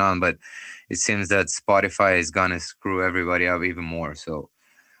what's going on. But it seems that Spotify is gonna screw everybody up even more. So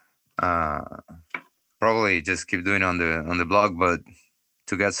uh, probably just keep doing it on the blog. But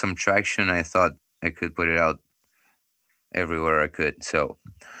to get some traction, I thought I could put it out everywhere I could. So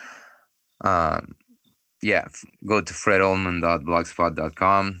um, yeah, go to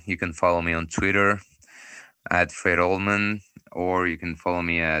fredolman.blogspot.com. You can follow me on Twitter at Fred Oldman, or you can follow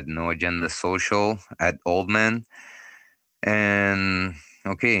me at No Agenda Social at Oldman. And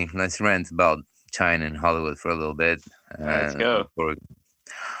okay, let's rant about China and Hollywood for a little bit. Let's go.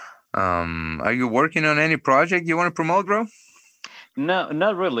 Are you working on any project you want to promote, bro? No,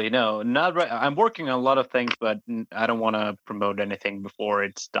 not really. No, not right. I'm working on a lot of things, but I don't want to promote anything before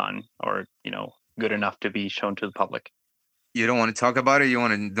it's done or good enough to be shown to the public. You don't want to talk about it.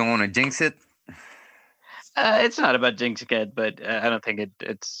 Don't want to jinx it. It's not about jinxing it, but I don't think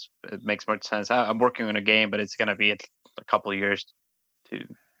it makes much sense. I'm working on a game, but it's gonna be a couple of years to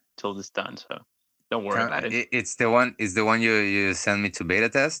till it's done. So don't worry about it. It's the one. Is the one you sent me to beta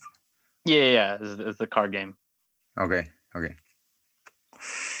test? Yeah. It's the card game. Okay.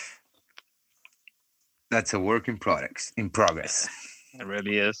 That's a work in progress. It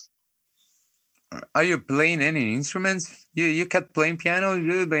really is. Are you playing any instruments? You kept playing piano,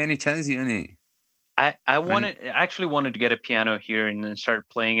 really? By any chance, you any? I actually wanted to get a piano here and then start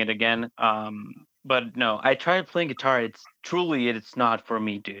playing it again. But no, I tried playing guitar. It's not for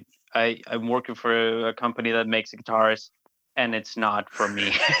me, dude. I'm working for a company that makes guitars, and it's not for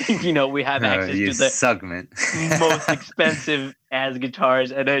me. We have access You to the suck, man. most expensive as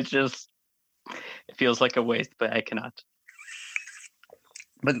guitars, and It feels like a waste, but I cannot.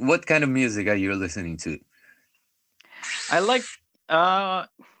 But what kind of music are you listening to? I like, uh,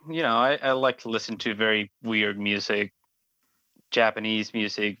 I like to listen to very weird music, Japanese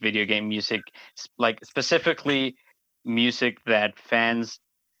music, video game music, like specifically music that fans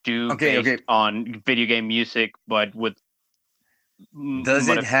do Okay, okay. based on video game music, but with Does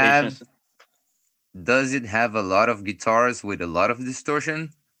it have modifications. does it have a lot of guitars with a lot of distortion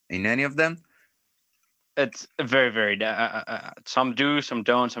in any of them? It's very varied. Some do, some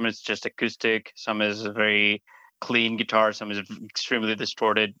don't. Some is just acoustic. Some is a very clean guitar. Some is extremely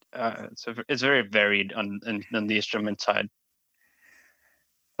distorted. So it's very varied on the instrument side.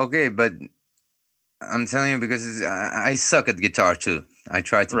 Okay, but I'm telling you because I suck at guitar too. I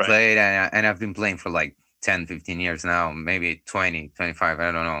try to Right. play it, and I've been playing for like 10, 15 years now, maybe 20, 25.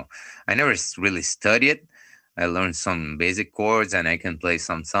 I don't know. I never really studied it. I learned some basic chords and I can play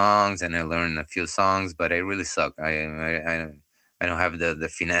some songs and I learned a few songs, but I really suck. I don't have the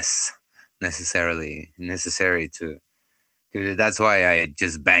finesse necessary to. That's why I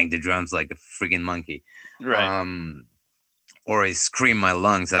just bang the drums like a freaking monkey. Right. Um, or I scream my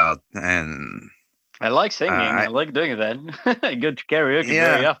lungs out and I like singing. I I like doing that. I go to karaoke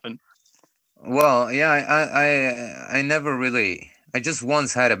very yeah. often. Well, yeah, I never really. I just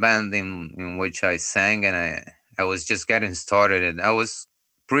once had a band in which I sang, and I was just getting started, and I was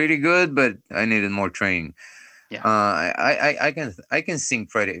pretty good, but I needed more training. Yeah. I can sing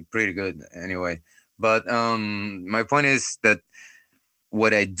pretty good anyway, but my point is that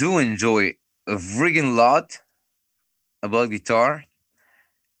what I do enjoy a friggin' lot about guitar,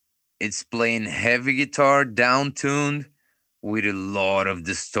 it's playing heavy guitar down tuned with a lot of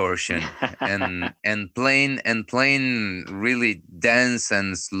distortion and playing really dense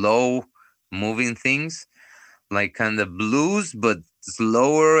and slow moving things like kind of blues but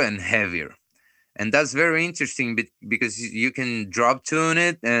slower and heavier, and that's very interesting because you can drop tune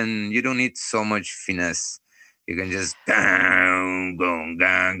it and you don't need so much finesse. You can just down gong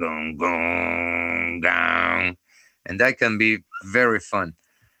down gong gong down, and that can be very fun.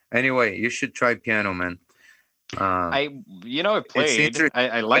 Anyway, you should try piano, man. uh, I it's played. interesting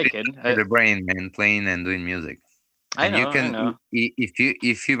I what like it it. does for the brain, man, playing and doing music. I And you know. I can, know.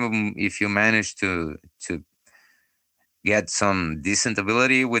 if you manage to get some decent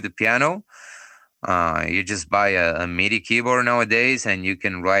ability with the piano, you just buy a MIDI keyboard nowadays, and you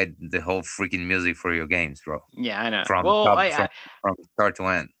can write the whole freaking music for your games, bro, Yeah, I know. from Well, top from start to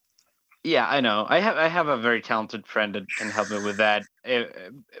end. yeah, I know. I have a very talented friend that can help me with that.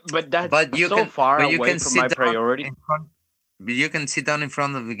 But that's But so far you away can from my sit down priority. in front. You can sit down in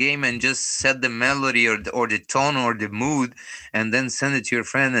front of the game and just set the melody or the tone or the mood, and then send it to your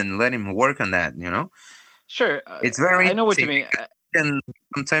friend and let him work on that. Sure, It's very I know what you interesting mean. because and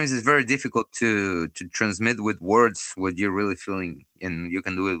sometimes it's very difficult to transmit with words what you're really feeling, and you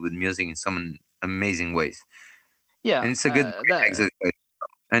can do it with music in some amazing ways, Yeah, and it's a good brain that exercise.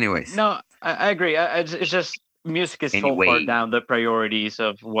 Anyways, no, I agree. It's just music is so far anyway, down the priorities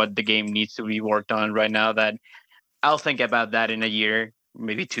of what the game needs to be worked on right now that I'll think about that in a year,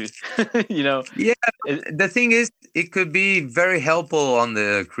 maybe two. you know, yeah. it, The thing is, it could be very helpful on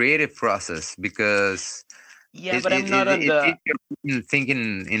the creative process because yeah, but I'm not on it the keeps you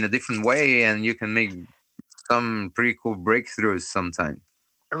thinking in a different way, and you can make some pretty cool breakthroughs sometimes.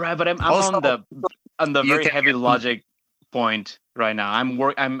 right. But I'm Also, on the you very can heavy get some. logic point right now.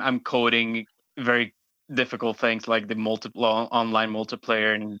 I'm coding very difficult things like the multiple online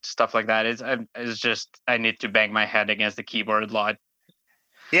multiplayer and stuff like that. It's just I need to bang my head against the keyboard a lot.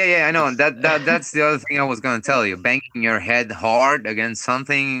 Yeah, yeah, I know. It's That's the other thing I was gonna tell you. Banging your head hard against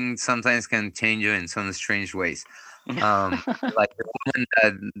something sometimes can change you in some strange ways. Um, like the woman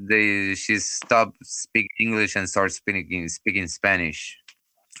that she stopped speaking English and started speaking Spanish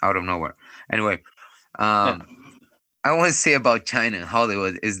out of nowhere. Anyway, yeah. um, I want to say about China and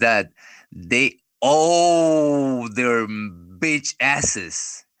Hollywood is that they owe their bitch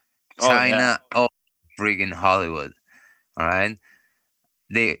asses. Oh yeah. China, oh, friggin' Hollywood. All right,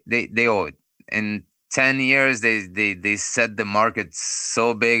 they owe it. In 10 years, they set the market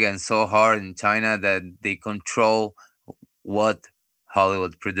so big and so hard in China that they control what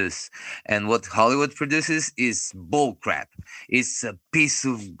Hollywood produces. And what Hollywood produces is bullcrap. It's a piece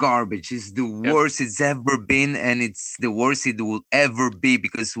of garbage. It's the Yep. worst it's ever been, and it's the worst it will ever be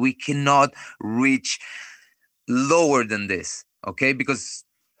because we cannot reach lower than this. Okay, because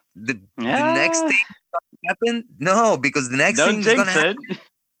the next Yeah. thing happen. No, because the next Don't thing is gonna jinx happen, it.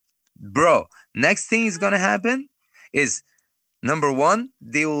 bro. Next thing is gonna happen is Number one,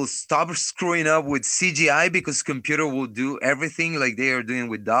 they will stop screwing up with CGI because computer will do everything like they are doing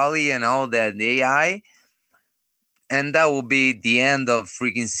with Dolly and all that AI, and that will be the end of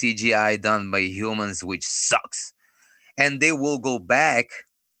freaking CGI done by humans, which sucks. And they will go back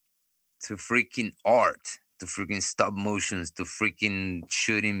to freaking art, to freaking stop motions, to freaking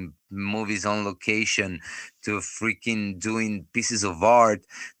shooting movies on location, to freaking doing pieces of art,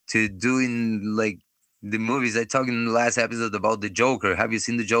 to doing like the movies I talked in the last episode about the Joker. Have you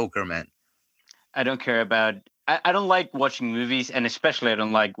seen the Joker, man? I don't care about. I don't like watching movies, and especially I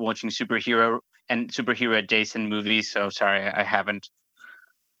don't like watching superhero and superhero adjacent movies. So sorry, I haven't.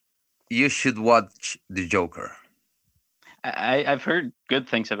 You should watch the Joker. I've heard good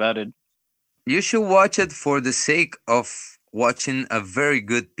things about it. You should watch it for the sake of watching a very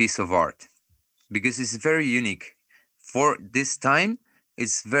good piece of art because it's very unique. For this time,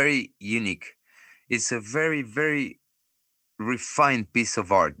 it's very unique. It's a very, very refined piece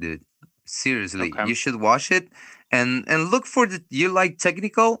of art, dude. Seriously, Okay, you should watch it and look for the you like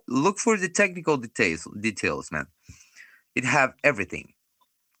technical, look for the technical details, man. It have everything.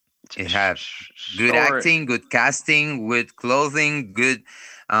 It have good sure. acting, good casting, good clothing, good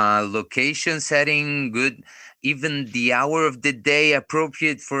location setting, good even the hour of the day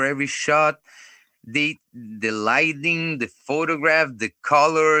appropriate for every shot. The lighting, the photograph, the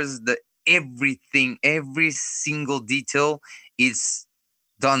colors, the everything, every single detail is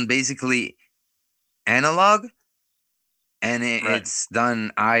done basically analog, and Right. it's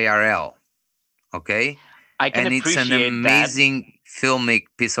done IRL. Okay, I can and it's an appreciate that. amazing filmic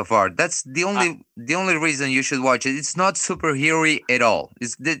piece of art. That's I, the only reason you should watch it. It's not superhero at all.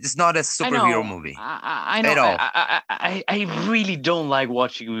 It's not a I superhero know. movie I know. at all. I really don't like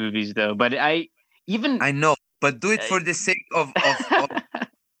watching movies though. But I even. I know, but do it Uh, for the sake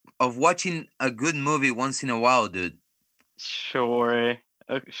of watching a good movie once in a while, dude. sure.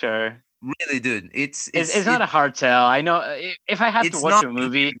 Sure. Really, dude. It's not a hard tell. I know if I have to It's watch not. a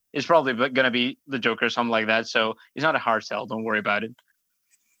movie, it's probably gonna be The Joker or something like that. So it's not a hard sell. Don't worry about it.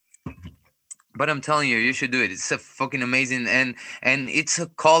 But I'm telling you, you should do it. It's a fucking amazing, and it's a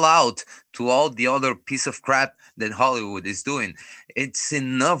call out to all the other piece of crap that Hollywood is doing. It's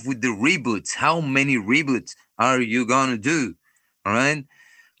enough with the reboots. How many reboots are you gonna do? All right.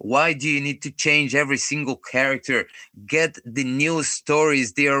 Why do you need to change every single character? Get the new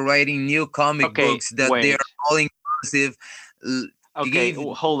stories. They are writing new comic Okay, books that they are wait. all inclusive. L- Okay, Give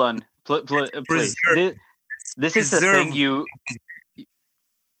hold on, please. preserve This is the thing preserve. you.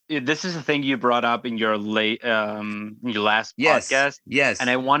 This is the thing you brought up in your your last Yes, podcast, and yes.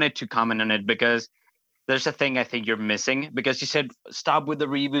 I wanted to comment on it because there's a thing I think you're missing because you said stop with the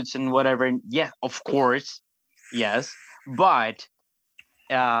reboots and whatever. And yeah, of course, yes, but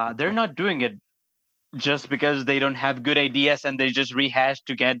they're not doing it just because they don't have good ideas and they just rehash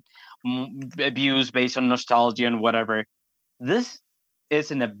to get views based on nostalgia and whatever. This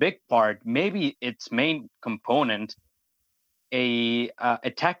is in a big part, maybe its main component, a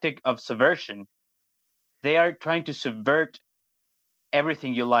tactic of subversion. They are trying to subvert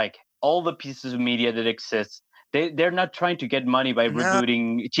everything you like, all the pieces of media that exists. They're not trying to get money by No,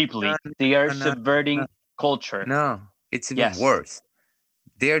 rebooting no, cheaply. They are no, no. subverting culture. No, it's even Yes, worse.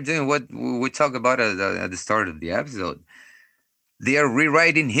 They are doing what we talked about at the start of the episode. They are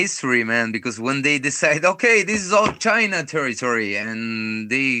rewriting history, man, because when they decide, okay, this is all China territory, and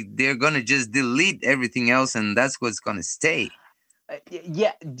they're gonna just delete everything else, and that's what's gonna stay.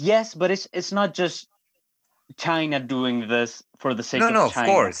 yeah, yes, but it's not just China doing this for the sake No, of no, of China.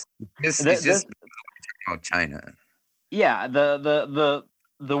 course. It's This, just about China yeah,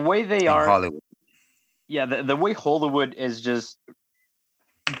 the way they and are, Hollywood. yeah, the way Hollywood is just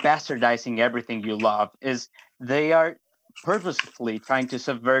bastardizing everything you love is they are purposefully trying to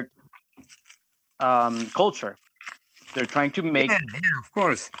subvert culture. They're trying to Yeah, make, yeah, of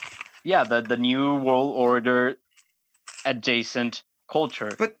course. yeah, the new world order adjacent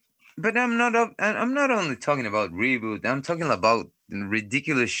culture. But I'm not only talking about reboot. I'm talking about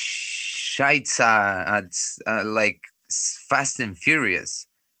ridiculous shites like Fast and Furious.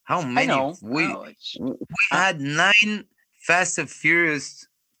 How I many know. we I, had nine Fast and Furious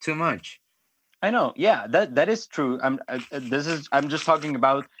too much. I know. Yeah, that is true. This is. I'm just talking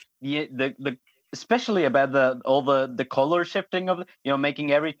about the especially about the all the color shifting of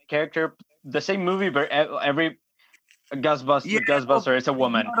making every character the same movie, but every Yeah, Ghostbuster is a but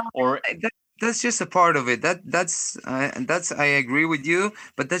woman, or that's just a part of it. That's I agree with you,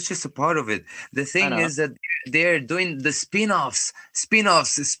 but that's just a part of it. The I thing know. is that they're doing the spin-offs.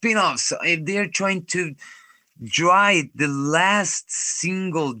 They're trying to dry the last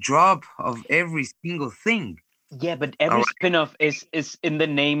single drop of every single thing. Yeah, but All every right. spin-off is in the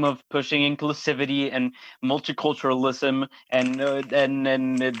name of pushing inclusivity and multiculturalism and Yeah,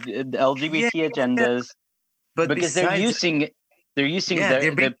 LGBT yeah. agendas, But because besides, they're using yeah,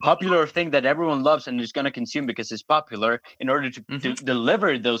 they're being the popular thing that everyone loves and is going to consume because it's popular in order to Mhm.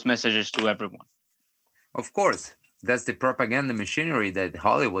 deliver those messages to everyone. Of course, that's the propaganda machinery that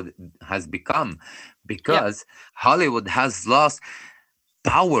Hollywood has become, Yeah. because Hollywood has lost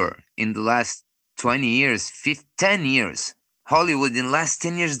power in the last 20 years, 10 years. Hollywood in the last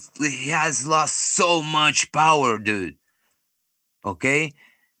 10 years has lost so much power, dude. Okay?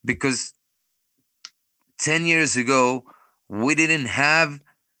 Because 10 years ago, we didn't have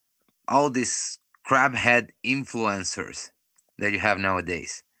all these crabhead influencers that you have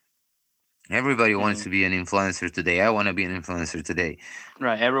nowadays. Everybody wants Mhm. to be an influencer today. I want to be an influencer today.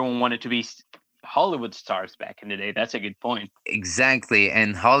 Right. Everyone wanted to be Hollywood stars back in the day. That's a good point. Exactly.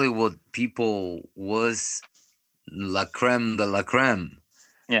 And Hollywood people was la creme de la creme.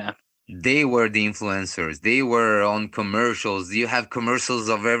 Yeah. They were the influencers. They were on commercials. You have commercials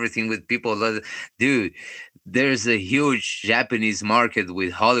of everything with people that, dude, there's a huge Japanese market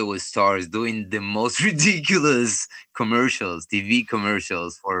with Hollywood stars doing the most ridiculous commercials, TV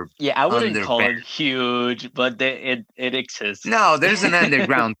commercials for Yeah, I wouldn't call it underpants. huge, but it exists. No, there's an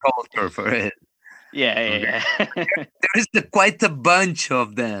underground culture for it. Yeah, Okay. yeah, yeah. There's quite a bunch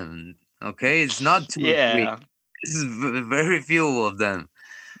of them. Okay. It's not two or three. Yeah, This is very few of them.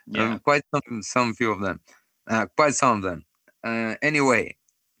 yeah. Quite some few of them. Quite some of them. Anyway.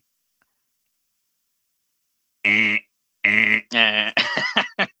 Eh, eh. Eh.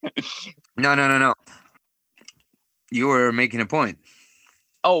 No, no, no, no. You were making a point.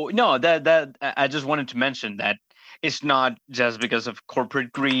 Oh no, that I just wanted to mention that it's not just because of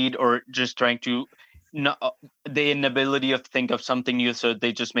corporate greed or just trying to not the inability of think of something new, so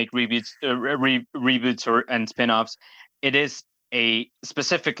they just make reboots or and spin-offs. It is a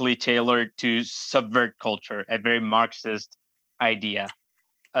specifically tailored to subvert culture, a very Marxist idea.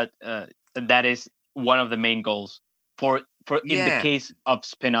 That is one of the main goals for in the Yeah, case of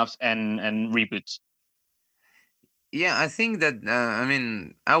spin-offs and reboots. yeah. I think that I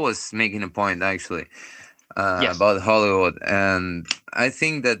mean I was making a point actually Yes. about Hollywood, and I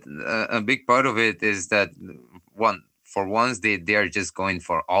think that a big part of it is that one for once they are just going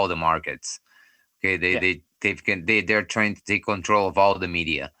for all the markets. Okay, Yeah. they're trying to take control of all the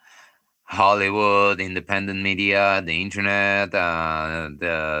media. Hollywood, independent media, the internet,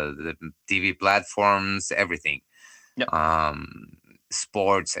 the TV platforms, everything, Yep. um,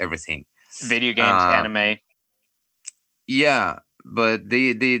 sports, everything. Video games, Uh, anime. yeah, but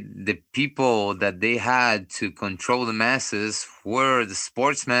the people that they had to control the masses were the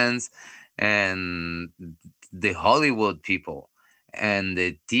sportsmen and the Hollywood people and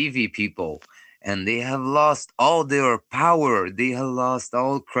the TV people. And they have lost all their power. They have lost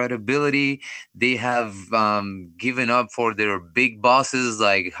all credibility. They have given up for their big bosses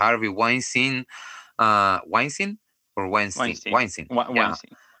like Harvey Weinstein. Weinstein or Weinstein? Weinstein. Weinstein. Yeah.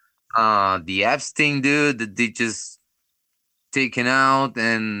 Weinstein. The Epstein dude that they just taken out,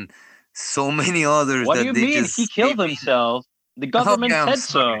 and so many others What do that you they mean? He just killed himself. The oh government yeah, I'm said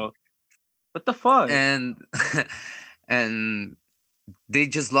sorry. so. What the fuck? And and they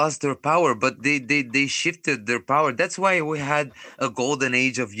just lost their power, but they shifted their power. That's why we had a golden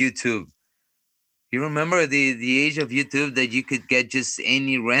age of YouTube. You remember the age of YouTube that you could get just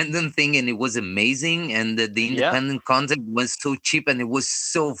any random thing and it was amazing, and that the Yeah, independent content was so cheap and it was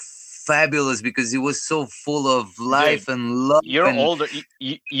so fabulous because it was so full of dude, life and love you're and older.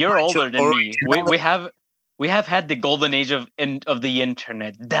 You're bunch of older than me. originality. We have had the golden age of the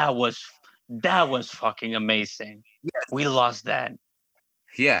internet. That was fucking amazing. We lost that.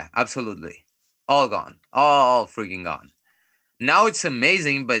 Yeah, absolutely. All gone. All freaking gone. Now it's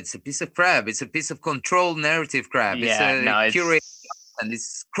amazing, but it's a piece of crap. It's a piece of controlled narrative crap. It's Yeah, a no, curated it's and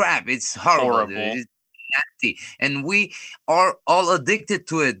it's crap. It's horrible, dude. horrible. It's nasty. And we are all addicted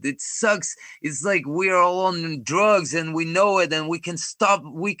to it. It sucks. It's like we are all on drugs and we know it and we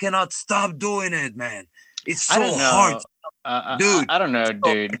cannot stop doing it, man. It's I so don't hard, know. dude. I don't know, It's so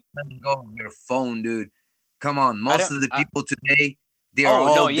hard dude. to let go of your phone, dude. Come on. I Most don't. of the people today, they are Oh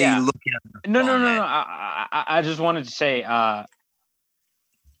no, all day yeah. looking at their No, no, phone, no, man. no. I just wanted to say,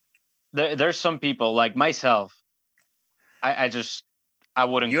 there's some people like myself. I just I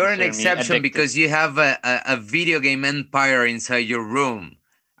wouldn't You're an consider me exception addicted. because you have a video game empire inside your room.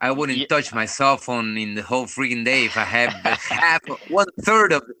 I wouldn't Yeah. touch my cell phone in the whole freaking day if I had half, one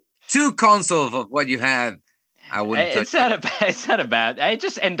third of two consoles of what you have. I wouldn't touch It's it. not a bad. It's not a bad. I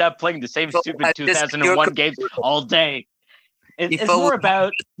just end up playing the same If I stupid had just your 2001 games computer, all day. if It's I more would have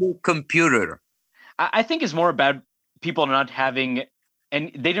about just your computer, I think it's more about people not having,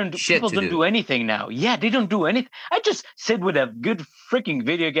 and they don't do, Shit people to don't do. do anything now. Yeah, they don't do anything. I just sit with a good freaking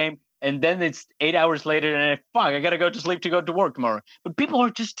video game, and then it's 8 hours later, and fuck, I gotta go to sleep to go to work tomorrow. But people are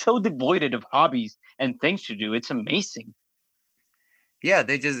just so devoid of hobbies and things to do. It's amazing. Yeah,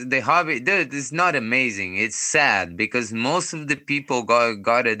 they just the hobby, dude. It's not amazing. It's sad because most of the people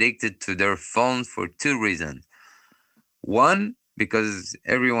got addicted to their phones for two reasons. One, because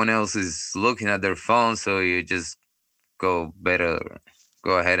everyone else is looking at their phone, so you just go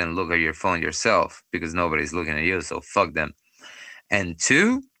ahead and look at your phone yourself because nobody's looking at you. So fuck them. And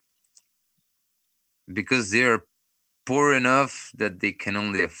two, because they're poor enough that they can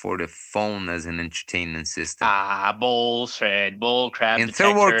only afford a phone as an entertainment system. Ah, bullshit, bull crap In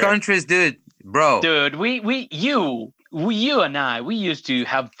third world detector. countries, dude, bro. Dude, you and I, we used to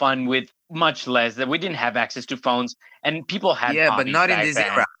have fun with much less. That we didn't have access to phones, and people had Yeah, but hobbies not in back this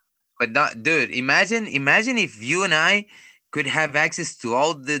era. then. But not, dude. Imagine if you and I could have access to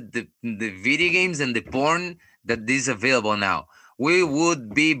all the video games and the porn that is available now. We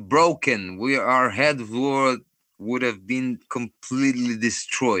would be broken. Our heads would have been completely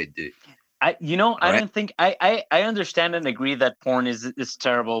destroyed, dude. All I right. don't think I understand and agree that porn is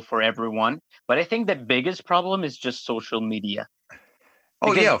terrible for everyone, but I think the biggest problem is just social media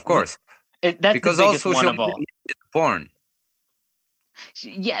Oh yeah, because of course. that's the Because all biggest one social of all. media is porn.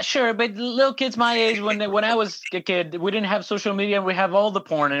 Yeah, sure, but little kids my age, when I was a kid, we didn't have social media, and we have all the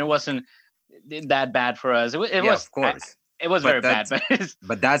porn, and it wasn't that bad for us. Yeah, of course. it was But very bad, that's but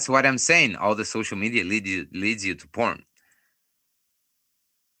but that's what I'm saying. All the social media leads you to porn.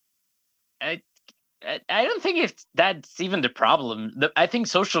 I, I don't think if that's even the problem. I think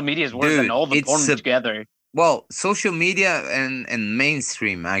social media is worse than Dude, all the it's porn a together. well, social media and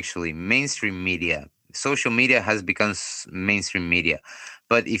mainstream, actually, mainstream media. Social media has become mainstream media.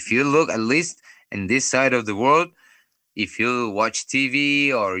 But if you look, at least in this side of the world, if you watch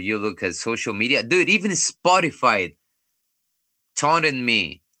TV or you look at social media, dude, even Spotify taunted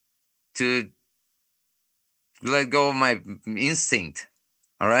me to let go of my instinct.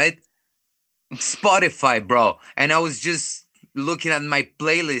 All right? Spotify, bro. And I was just looking at my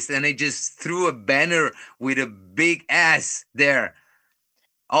playlist and I just threw a banner with a big ass there,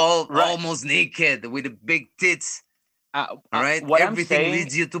 all Right. almost naked with the big tits. All right, What I'm everything saying,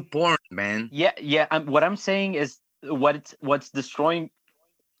 leads you to porn, man. yeah, yeah. What I'm saying is what's destroying,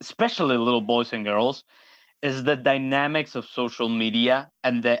 especially little boys and girls, is the dynamics of social media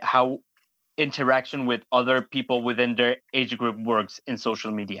and how interaction with other people within their age group works in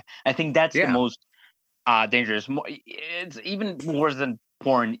social media. I think that's the Yeah, most dangerous. It's even worse than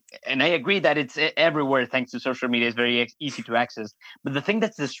porn. And I agree that it's everywhere thanks to social media. It's very easy to access. But the thing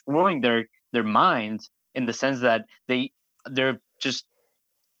that's destroying their minds in the sense that they're just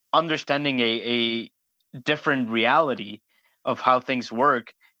understanding a different reality of how things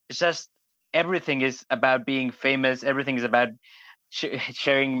work. It's just everything is about being famous. Everything is about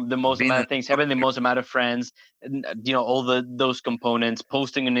sharing the most being amount an of things, having the most amount of friends, and, all those components,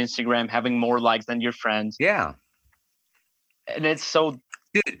 posting on Instagram, having more likes than your friends, yeah, and it's so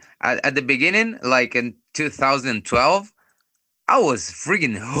dude. At the beginning, like in 2012, I was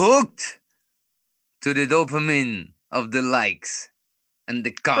freaking hooked to the dopamine of the likes and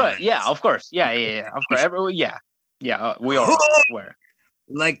the right. Yeah, comments. of course. Yeah, yeah, yeah. Of course. Yeah, yeah. We are Hooked aware.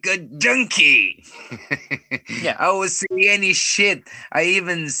 like a junkie. Yeah. I would say any shit. I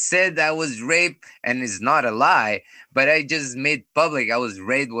even said I was raped, and it's not a lie, but I just made public I was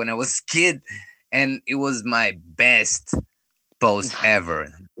raped when I was a kid, and it was my best post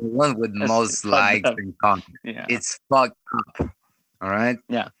ever. The one with It's most fucked likes up. and comments. Yeah. It's fucked up. All right.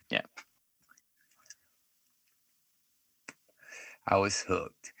 Yeah. Yeah. I was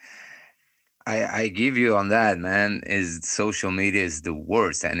hooked. I give you on that, man. Is social media is the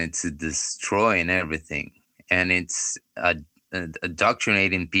worst, and it's destroying everything, and it's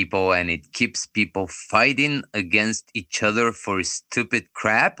indoctrinating people, and it keeps people fighting against each other for stupid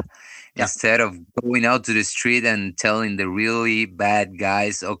crap, Yeah. instead of going out to the street and telling the really bad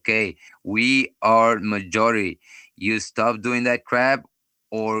guys, okay, we are majority. You stop doing that crap,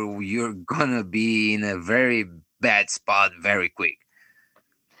 or you're gonna be in a very bad spot very quick,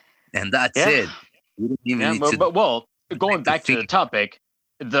 and that's Yeah. it. You don't even Yeah. need But, to but well, going like to back to think. the topic,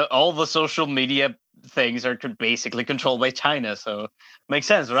 the all the social media things are basically controlled by China, so makes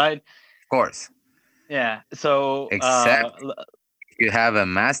sense, right? Of course, Yeah. So except if you have a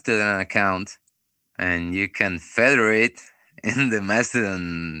Mastodon account and you can federate in the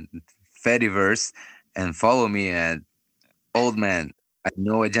Mastodon Fediverse and follow me at oldman at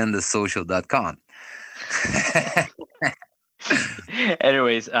noagendasocial.com.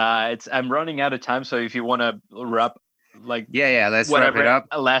 Anyways, it's I'm running out of time, so if you want to wrap, like, Yeah, yeah. Let's wrap it whatever, up.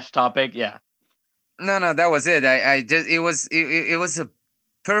 a last topic, yeah. No, no, that was it. I just it was a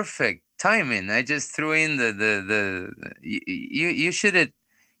perfect timing. I just threw in you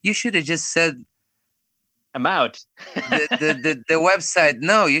should have just said I'm out. the website.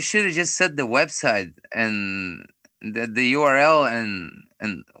 No, you should have just said the website and the URL, and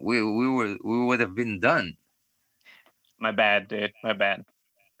we would have been done. My bad, dude. My bad.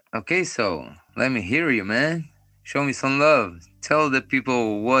 Okay, so let me hear you, man. Show me some love. Tell the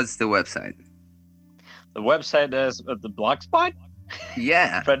people what's the website. The website is the blogspot.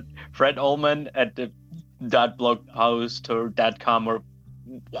 Yeah. Fred Ullman at the .blogpost or .com, or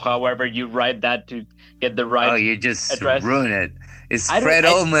however you write that to get the Oh, right you just address. ruined it. It's I don't. I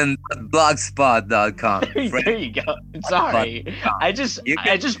fredolman.blogspot.com. there you go. Sorry. You I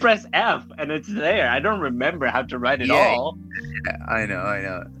can. just press F and it's there. I don't remember how to write it Yeah, all. yeah, I know, I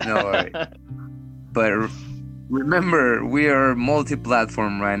know. No worry. But remember, we are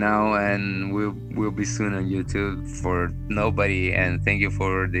multi-platform right now, and we'll be soon on YouTube for nobody. And thank you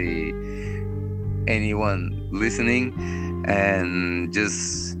for the anyone listening. And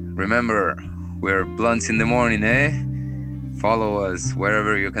just remember, we're blunts in the morning, eh? Follow us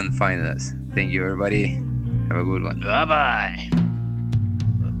wherever you can find us. Thank you, everybody. Have a good one. Bye bye.